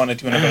anyone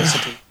at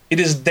university. It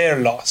is their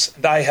loss,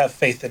 and I have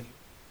faith in you.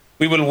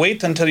 We will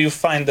wait until you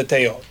find the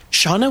Teod.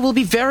 Shauna will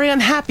be very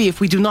unhappy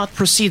if we do not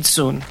proceed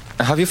soon.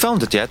 Have you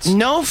found it yet?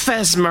 No,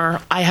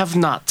 Fesmer, I have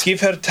not.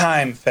 Give her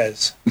time,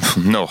 Fez.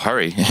 No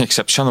hurry,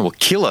 except Shauna will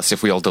kill us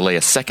if we all delay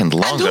a second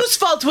And longer. whose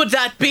fault would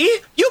that be?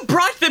 You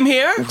brought them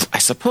here. I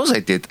suppose I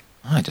did.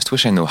 I just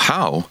wish I knew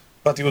how.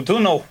 But you do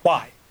know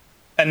why.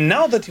 And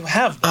now that you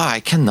have them, I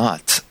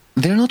cannot.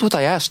 They're not what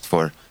I asked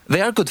for.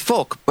 They are good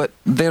folk, but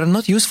they are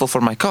not useful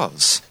for my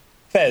cause.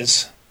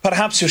 Fez,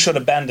 perhaps you should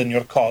abandon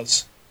your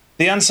cause.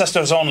 The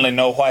ancestors only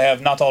know why I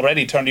have not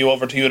already turned you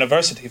over to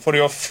university for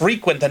your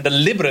frequent and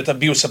deliberate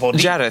abuse of OD.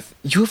 Jareth,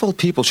 you of all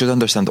people should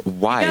understand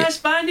why. You guys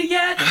find it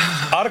yet?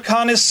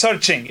 Archon is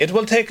searching. It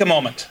will take a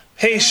moment.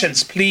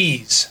 Patience,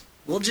 please.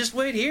 We'll just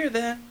wait here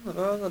then.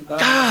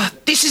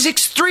 This is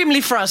extremely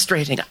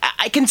frustrating.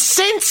 I can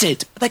sense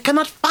it, but I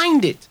cannot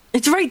find it.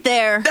 It's right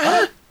there.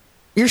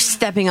 You're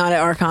stepping on it,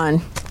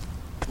 Archon.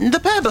 The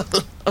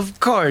pebble, of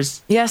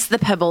course. Yes, the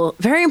pebble.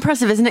 Very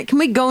impressive, isn't it? Can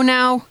we go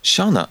now?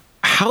 Shauna,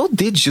 how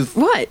did you...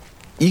 What?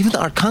 Even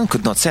Arkan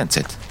could not sense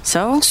it.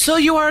 So? So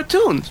you are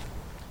attuned,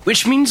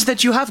 which means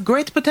that you have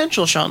great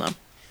potential, Shauna.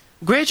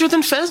 Greater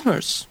than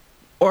Fesmer's.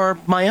 Or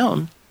my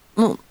own.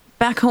 Well,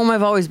 back home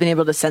I've always been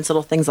able to sense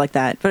little things like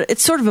that. But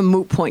it's sort of a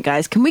moot point,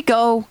 guys. Can we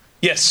go?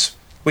 Yes,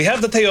 we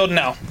have the Teod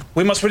now.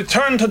 We must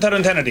return to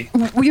Terrantenity.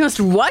 We must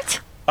what?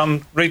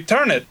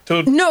 Return it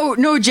to... No,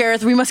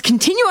 Jareth, we must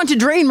continue on to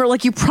Draenor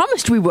like you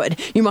promised we would.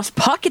 You must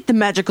pocket the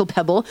magical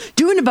pebble,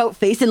 do an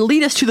about-face, and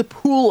lead us to the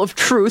pool of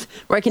truth,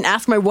 where I can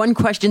ask my one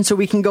question so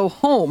we can go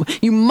home.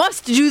 You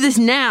must do this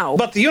now.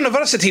 But the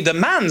university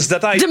demands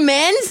that I...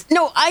 Demands?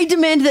 No, I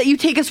demand that you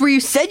take us where you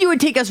said you would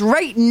take us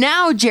right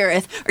now,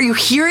 Jareth. Are you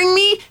hearing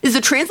me? Is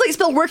the translate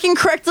spell working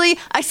correctly?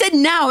 I said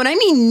now, and I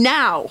mean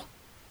now.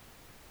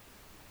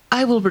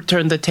 I will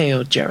return the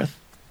Teod, Jareth.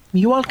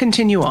 You all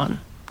continue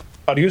on.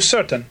 Are you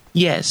certain?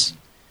 Yes.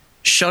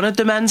 Shauna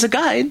demands a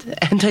guide,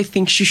 and I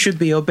think she should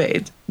be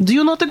obeyed. Do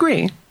you not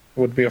agree?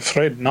 Would be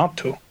afraid not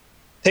to.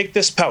 Take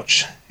this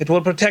pouch. It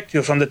will protect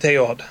you from the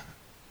Teod.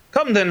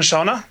 Come then,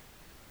 Shauna.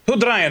 To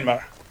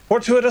Draenor.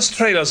 Fortuitous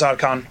trailers,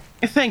 Archon.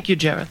 Thank you,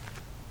 Jareth.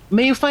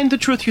 May you find the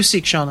truth you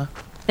seek, Shauna.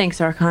 Thanks,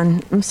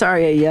 Archon. I'm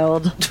sorry I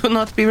yelled. Do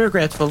not be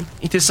regretful.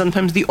 It is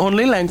sometimes the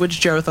only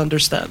language Jareth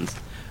understands.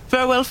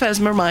 Farewell,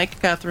 Fesmer,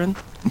 Mike, Catherine.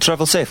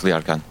 Travel safely,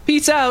 Arkan.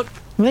 Peace out.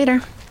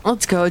 Later.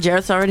 Let's go.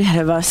 Jareth's already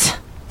ahead of us.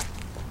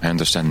 I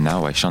understand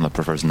now why Shauna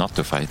prefers not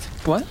to fight.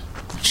 What?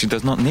 She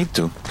does not need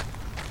to.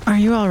 Are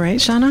you all right,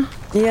 Shauna?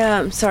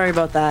 Yeah, I'm sorry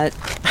about that.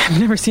 I've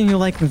never seen you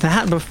like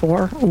that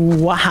before.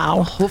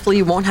 Wow. Hopefully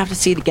you won't have to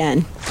see it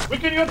again.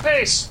 Quicken your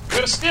pace.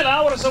 We're still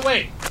hours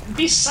away.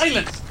 Be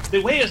silent.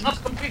 The way is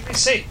not completely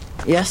safe.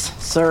 Yes,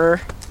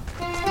 sir.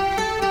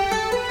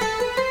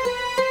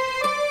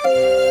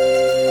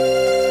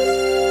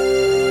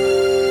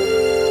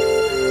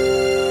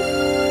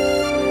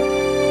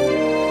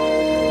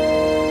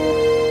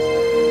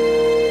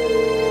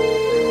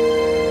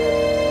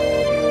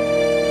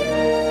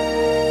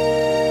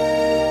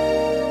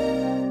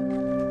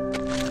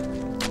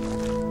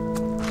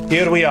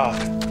 Here we are.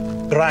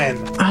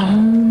 Draenor. Oh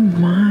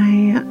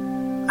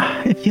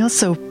my. It feels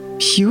so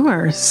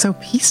pure, so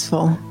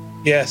peaceful.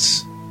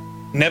 Yes.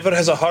 Never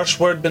has a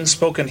harsh word been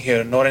spoken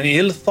here, nor an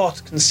ill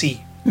thought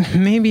conceived.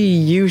 Maybe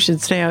you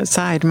should stay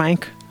outside,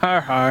 Mike.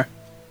 Har.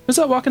 Who's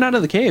that walking out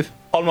of the cave?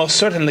 Almost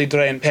certainly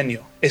Draen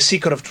Penyo, a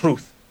seeker of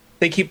truth.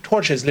 They keep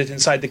torches lit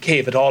inside the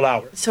cave at all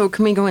hours. So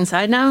can we go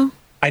inside now?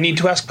 I need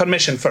to ask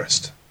permission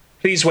first.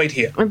 Please wait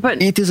here.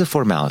 But It is a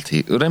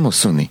formality,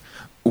 Remusuni.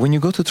 When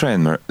you go to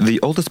Draenor, the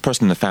oldest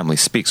person in the family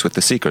speaks with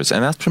the seekers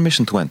and asks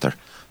permission to enter.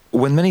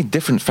 When many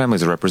different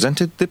families are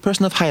represented, the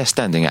person of highest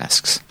standing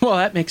asks. Well,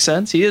 that makes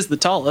sense. He is the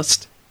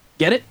tallest.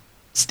 Get it?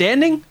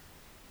 Standing?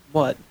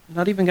 What?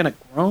 Not even gonna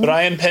groan?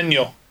 Draen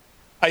Penyo,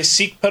 I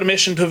seek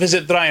permission to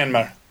visit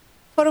Draenor.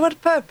 For what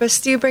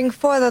purpose do you bring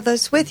 4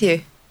 others with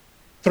you?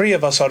 3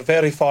 of us are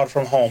very far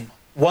from home.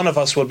 One of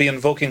us will be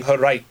invoking her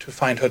right to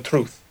find her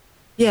truth.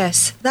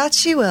 Yes, that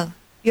she will.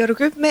 Your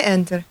group may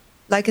enter,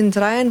 like in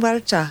Draen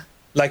Warcha.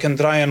 Like in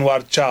Draen War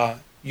Cha,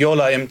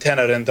 Yola im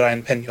Tenor in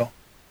Draen Penyo.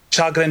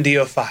 Cha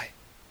Grendio Phi.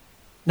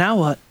 Now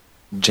what?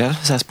 Jareth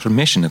has asked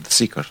permission of the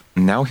seeker.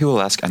 Now he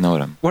will ask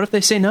Anoram. What if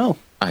they say no?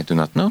 I do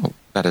not know.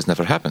 That has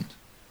never happened.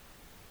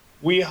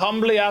 We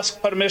humbly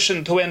ask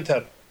permission to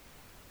enter.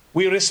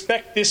 We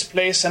respect this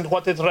place and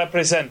what it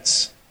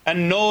represents,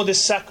 and know the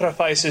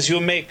sacrifices you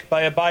make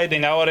by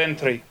abiding our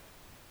entry.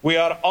 We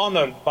are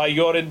honored by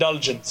your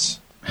indulgence.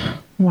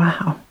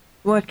 Wow.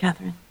 what,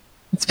 Catherine?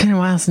 It's been a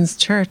while since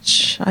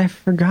church. I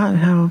forgot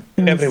how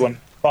things... Everyone,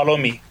 follow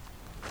me.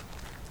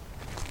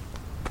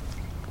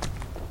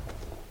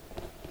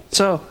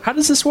 So, how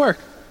does this work?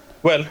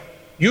 Well,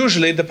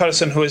 usually the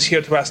person who is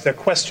here to ask their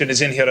question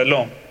is in here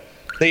alone.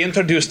 They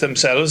introduce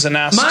themselves and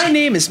ask... My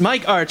name is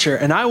Mike Archer,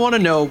 and I want to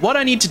know what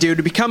I need to do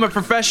to become a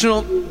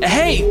professional...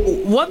 Hey,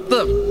 what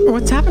the...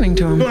 What's happening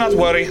to him? Do not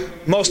worry.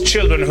 Most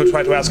children who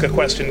try to ask a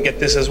question get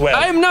this as well.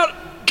 I am not...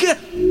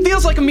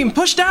 Feels like I'm being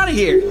pushed out of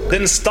here.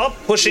 Then stop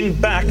pushing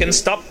back and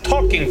stop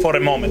talking for a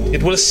moment.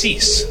 It will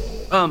cease.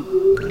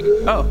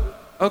 Oh,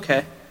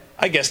 okay.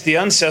 I guess the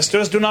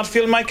ancestors do not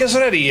feel Mike is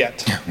ready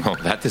yet. Well,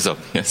 that is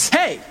obvious.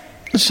 Hey!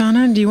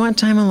 Shauna, do you want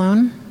time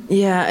alone?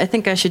 Yeah, I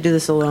think I should do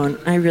this alone.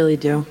 I really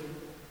do.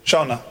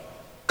 Shauna,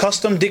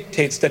 custom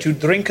dictates that you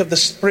drink of the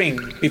spring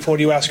before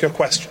you ask your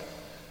question.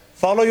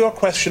 Follow your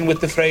question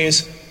with the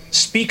phrase,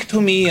 "Speak to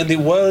me in the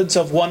words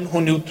of one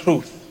who knew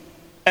truth."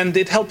 And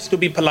it helps to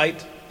be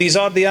polite. These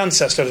are the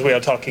ancestors we are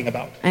talking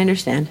about. I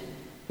understand.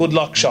 Good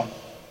luck, Shauna.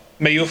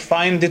 May you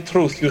find the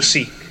truth you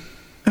seek.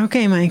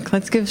 Okay, Mike,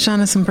 let's give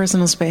Shauna some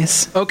personal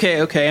space.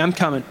 Okay, I'm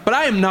coming. But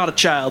I am not a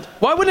child.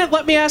 Why wouldn't it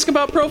let me ask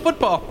about pro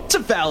football? It's a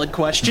valid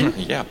question.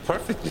 Yeah,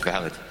 perfectly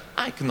valid.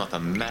 I cannot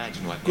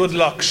imagine why. Good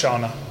luck,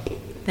 Shauna.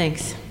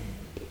 Thanks.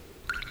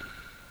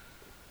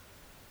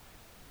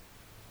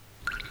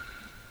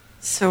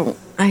 So,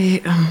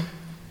 I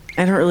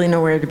don't really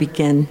know where to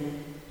begin,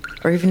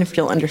 or even if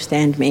you'll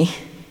understand me.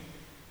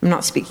 I'm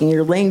not speaking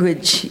your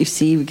language, you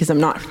see, because I'm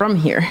not from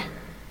here.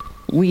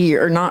 We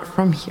are not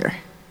from here.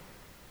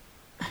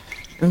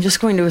 I'm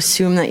just going to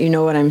assume that you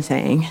know what I'm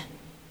saying.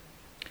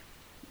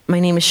 My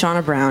name is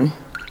Shauna Brown.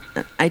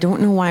 I don't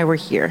know why we're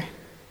here.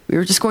 We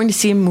were just going to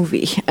see a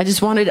movie. I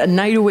just wanted a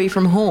night away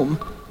from home.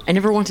 I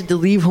never wanted to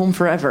leave home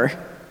forever.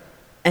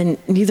 And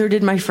neither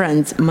did my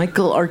friends,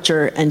 Michael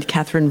Archer and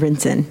Catherine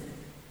Rinson.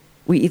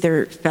 We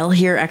either fell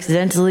here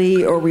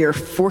accidentally or we are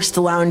forced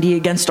to Loundy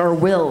against our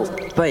will.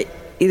 But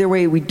either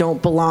way, we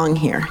don't belong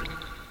here.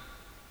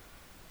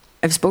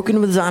 I've spoken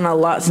with Zana a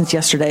lot since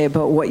yesterday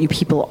about what you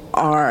people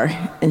are,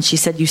 and she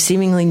said you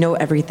seemingly know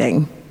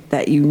everything,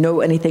 that you know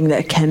anything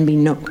that can be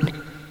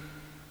known.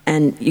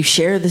 And you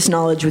share this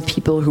knowledge with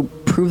people who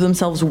prove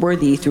themselves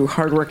worthy through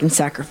hard work and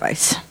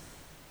sacrifice.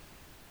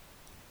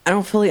 I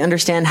don't fully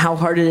understand how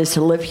hard it is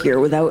to live here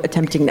without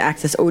attempting to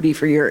access Odie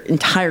for your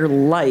entire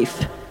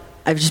life.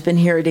 I've just been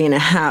here a day and a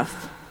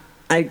half.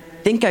 I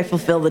think I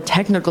fulfill the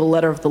technical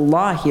letter of the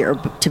law here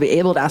to be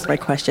able to ask my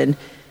question,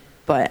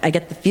 but I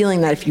get the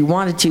feeling that if you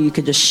wanted to, you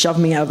could just shove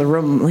me out of the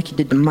room like you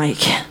did to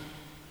Mike.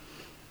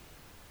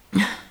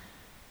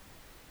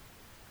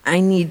 I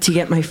need to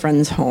get my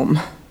friends home.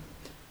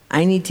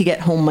 I need to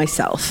get home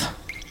myself.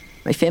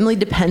 My family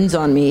depends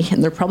on me,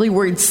 and they're probably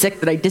worried sick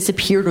that I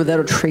disappeared without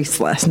a trace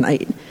last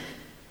night.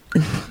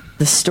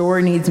 The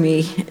store needs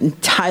me,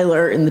 and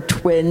Tyler and the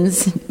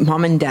twins,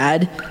 Mom and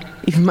Dad,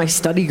 even my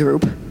study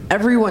group.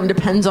 Everyone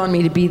depends on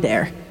me to be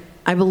there.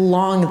 I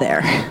belong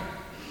there.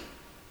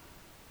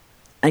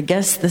 I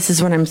guess this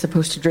is when I'm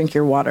supposed to drink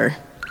your water.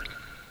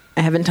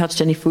 I haven't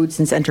touched any food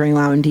since entering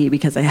Loundy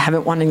because I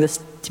haven't wanted this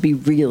to be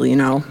real, you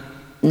know?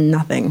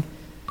 Nothing.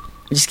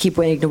 I just keep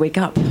waiting to wake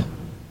up.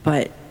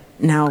 But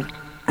now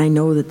I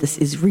know that this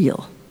is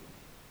real.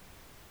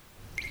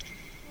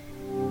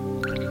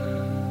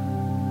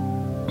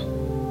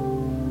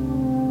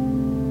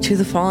 To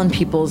the fallen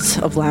peoples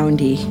of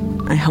Loundy,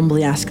 I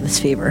humbly ask this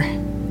favor.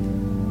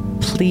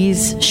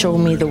 Please show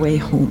me the way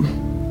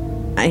home.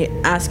 I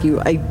ask you,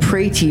 I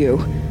pray to you.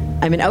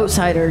 I'm an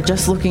outsider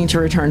just looking to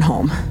return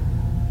home.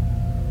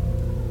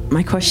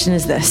 My question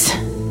is this.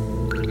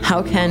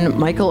 How can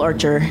Michael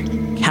Archer,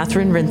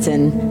 Catherine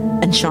Rinson,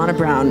 and Shauna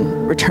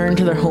Brown return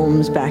to their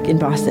homes back in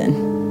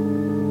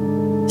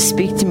Boston?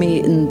 Speak to me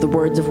in the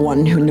words of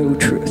one who knew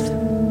truth.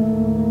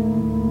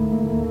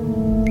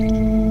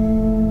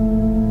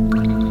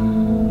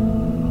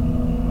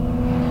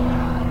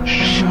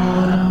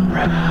 Shauna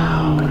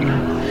Brown,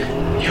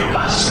 you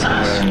must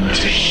learn to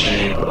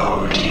shape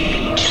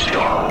Odie to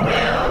your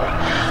will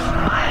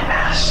by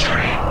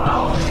mastering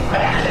both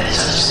methods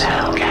of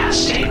spell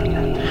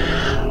casting.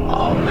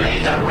 Only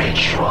the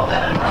ritual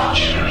that brought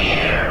you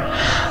here,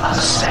 a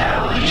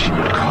spell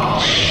you would call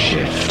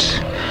Shift,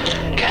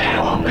 can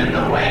open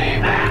the way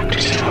back to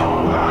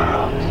your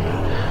world.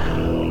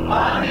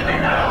 One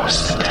who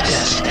knows the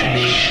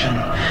destination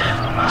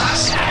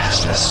must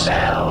cast the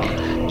spell,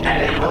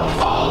 and it will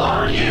fall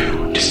on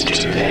you to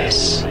do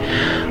this.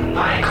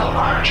 Michael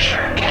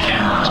Archer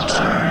cannot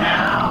learn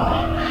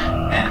how,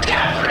 and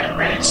Catherine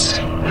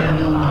Rinson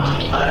will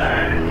not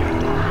learn.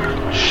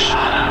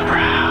 Shauna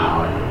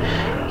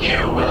Brown,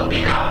 you will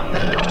become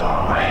the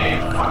doorway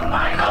for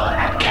Michael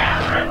and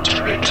Catherine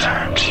to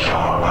return to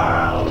your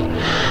world,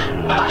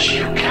 but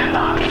you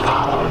cannot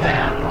follow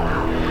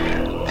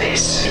them.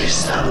 This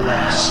is the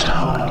last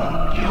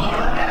home you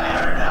will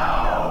ever know.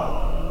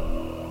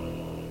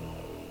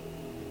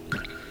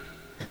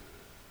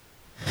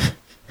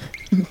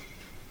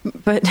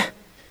 But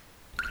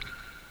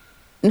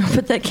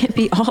that can't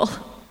be all.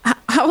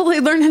 How will I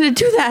learn how to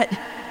do that?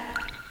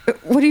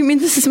 What do you mean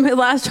this is my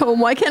last home?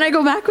 Why can't I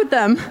go back with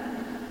them?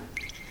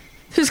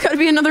 There's got to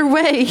be another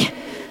way.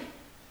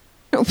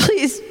 No,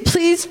 please,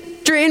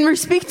 Draenmer,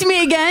 speak to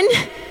me again.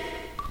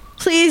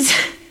 Please.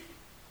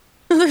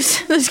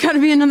 There's got to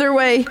be another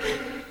way.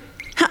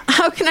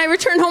 How can I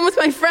return home with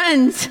my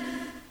friends?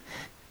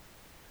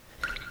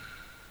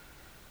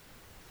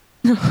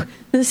 No,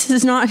 this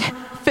is not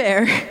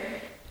fair.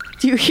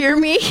 Do you hear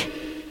me?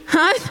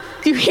 Huh?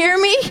 Do you hear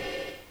me?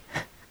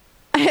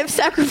 I have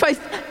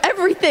sacrificed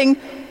everything,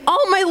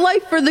 all my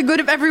life for the good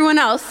of everyone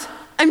else.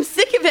 I'm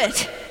sick of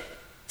it.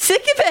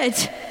 Sick of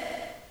it.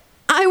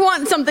 I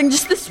want something,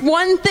 just this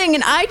one thing,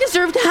 and I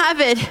deserve to have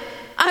it.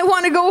 I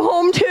want to go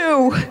home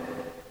too.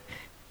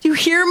 Do you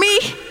hear me?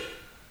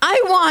 I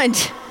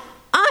want.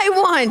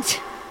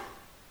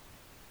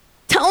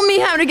 Tell me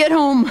how to get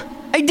home.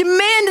 I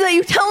demand that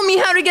you tell me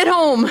how to get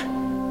home.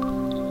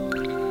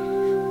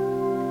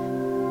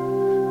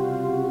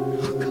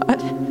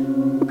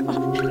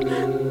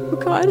 Oh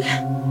God.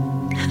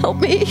 Help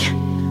me.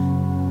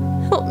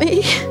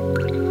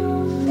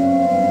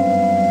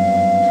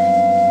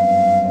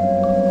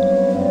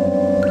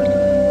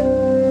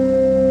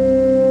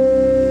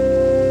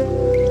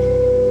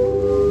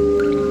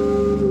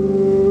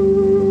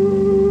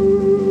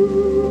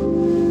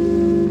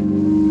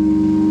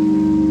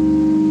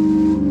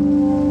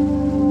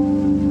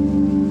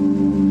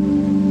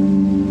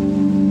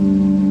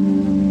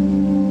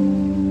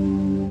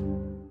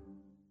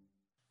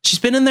 She's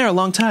been in there a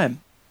long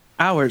time.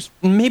 Hours.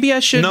 Maybe I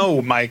should...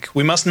 No, Mike,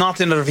 we must not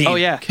intervene. Oh,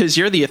 yeah, because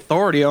you're the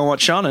authority on what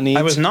Shauna needs.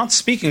 I was not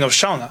speaking of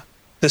Shauna.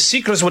 The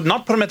Seekers would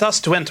not permit us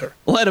to enter.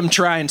 Let him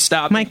try and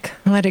stop me. Mike,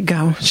 let it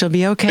go. She'll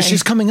be okay.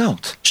 She's coming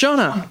out.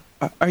 Shauna,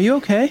 are you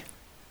okay?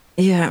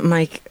 Yeah,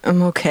 Mike,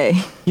 I'm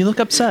okay. You look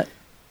upset.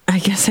 I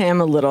guess I am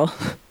a little.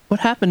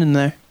 What happened in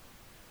there?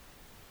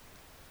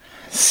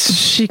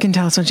 She can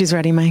tell us when she's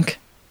ready, Mike.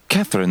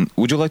 Catherine,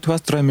 would you like to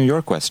ask Draymir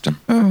your question?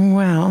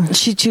 Well,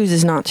 She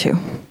chooses not to.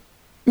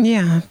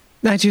 yeah,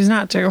 I choose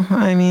not to.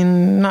 I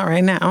mean, not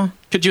right now.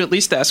 Could you at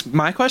least ask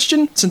my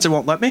question, since it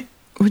won't let me?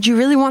 Would you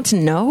really want to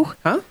know?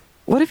 Huh?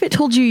 What if it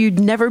told you you'd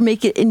never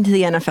make it into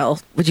the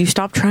NFL? Would you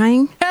stop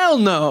trying? Hell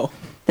no!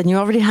 Then you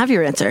already have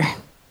your answer.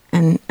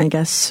 And I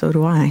guess so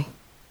do I.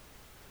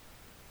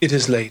 It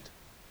is late.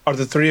 Are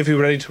the three of you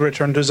ready to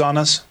return to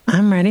Zanas?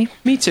 I'm ready.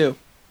 Me too.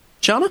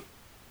 Shauna?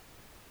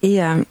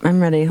 Yeah,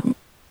 I'm ready.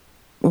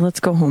 Let's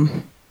go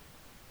home.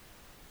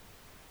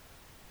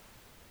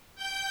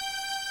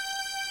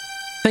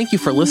 Thank you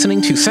for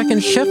listening to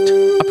Second Shift,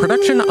 a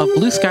production of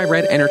Blue Sky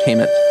Red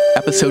Entertainment.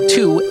 Episode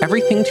 2,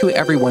 Everything to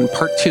Everyone,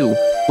 Part 2,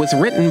 was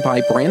written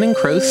by Brandon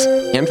Kroos,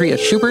 Andrea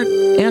Schubert,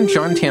 and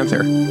John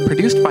Tanzer.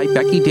 Produced by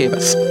Becky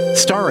Davis.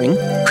 Starring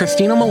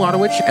Christina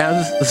Miladowicz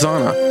as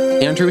Zana,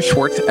 Andrew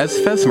Schwartz as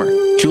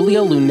Fesmer, Julia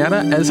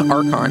Lunetta as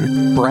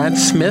Archon, Brad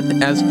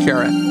Smith as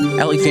Jarrett,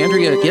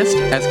 Alexandria Gist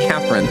as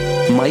Catherine,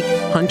 Mike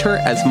Hunter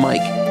as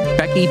Mike,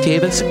 Becky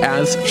Davis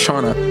as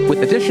Shauna,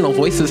 with additional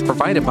voices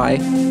provided by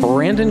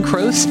Brandon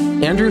Kroos,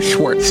 Andrew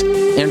Schwartz,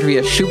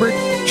 Andrea Schubert,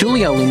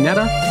 Julia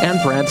Lunetta, and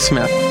Brad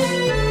Smith.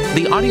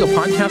 The audio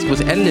podcast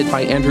was edited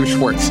by Andrew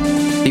Schwartz.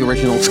 The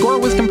original score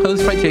was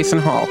composed by Jason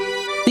Hall.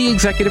 The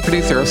executive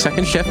producer of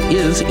Second Shift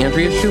is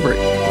Andrea Schubert.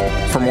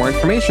 For more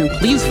information,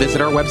 please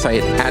visit our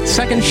website at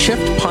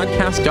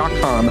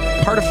secondshiftpodcast.com,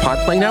 part of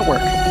Podplay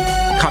Network.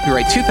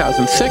 Copyright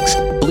 2006,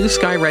 Blue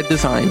Sky Red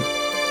Design.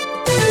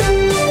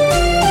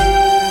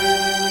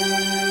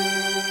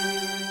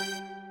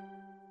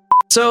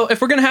 So,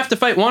 if we're gonna have to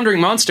fight wandering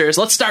monsters,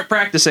 let's start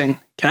practicing.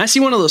 Can I see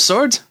one of those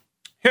swords?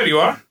 Here you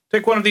are.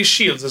 Take one of these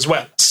shields as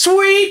well.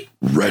 Sweet!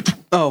 Red.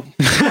 Oh. Oops,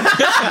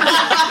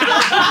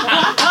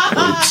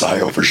 I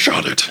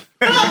overshot it.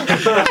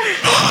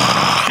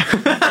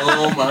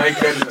 Oh my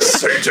goodness.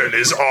 Satan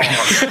is on.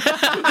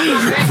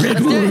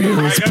 Red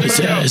Warrior is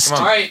possessed.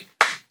 Alright.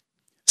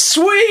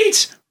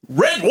 Sweet!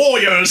 Red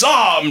Warriors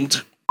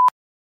armed!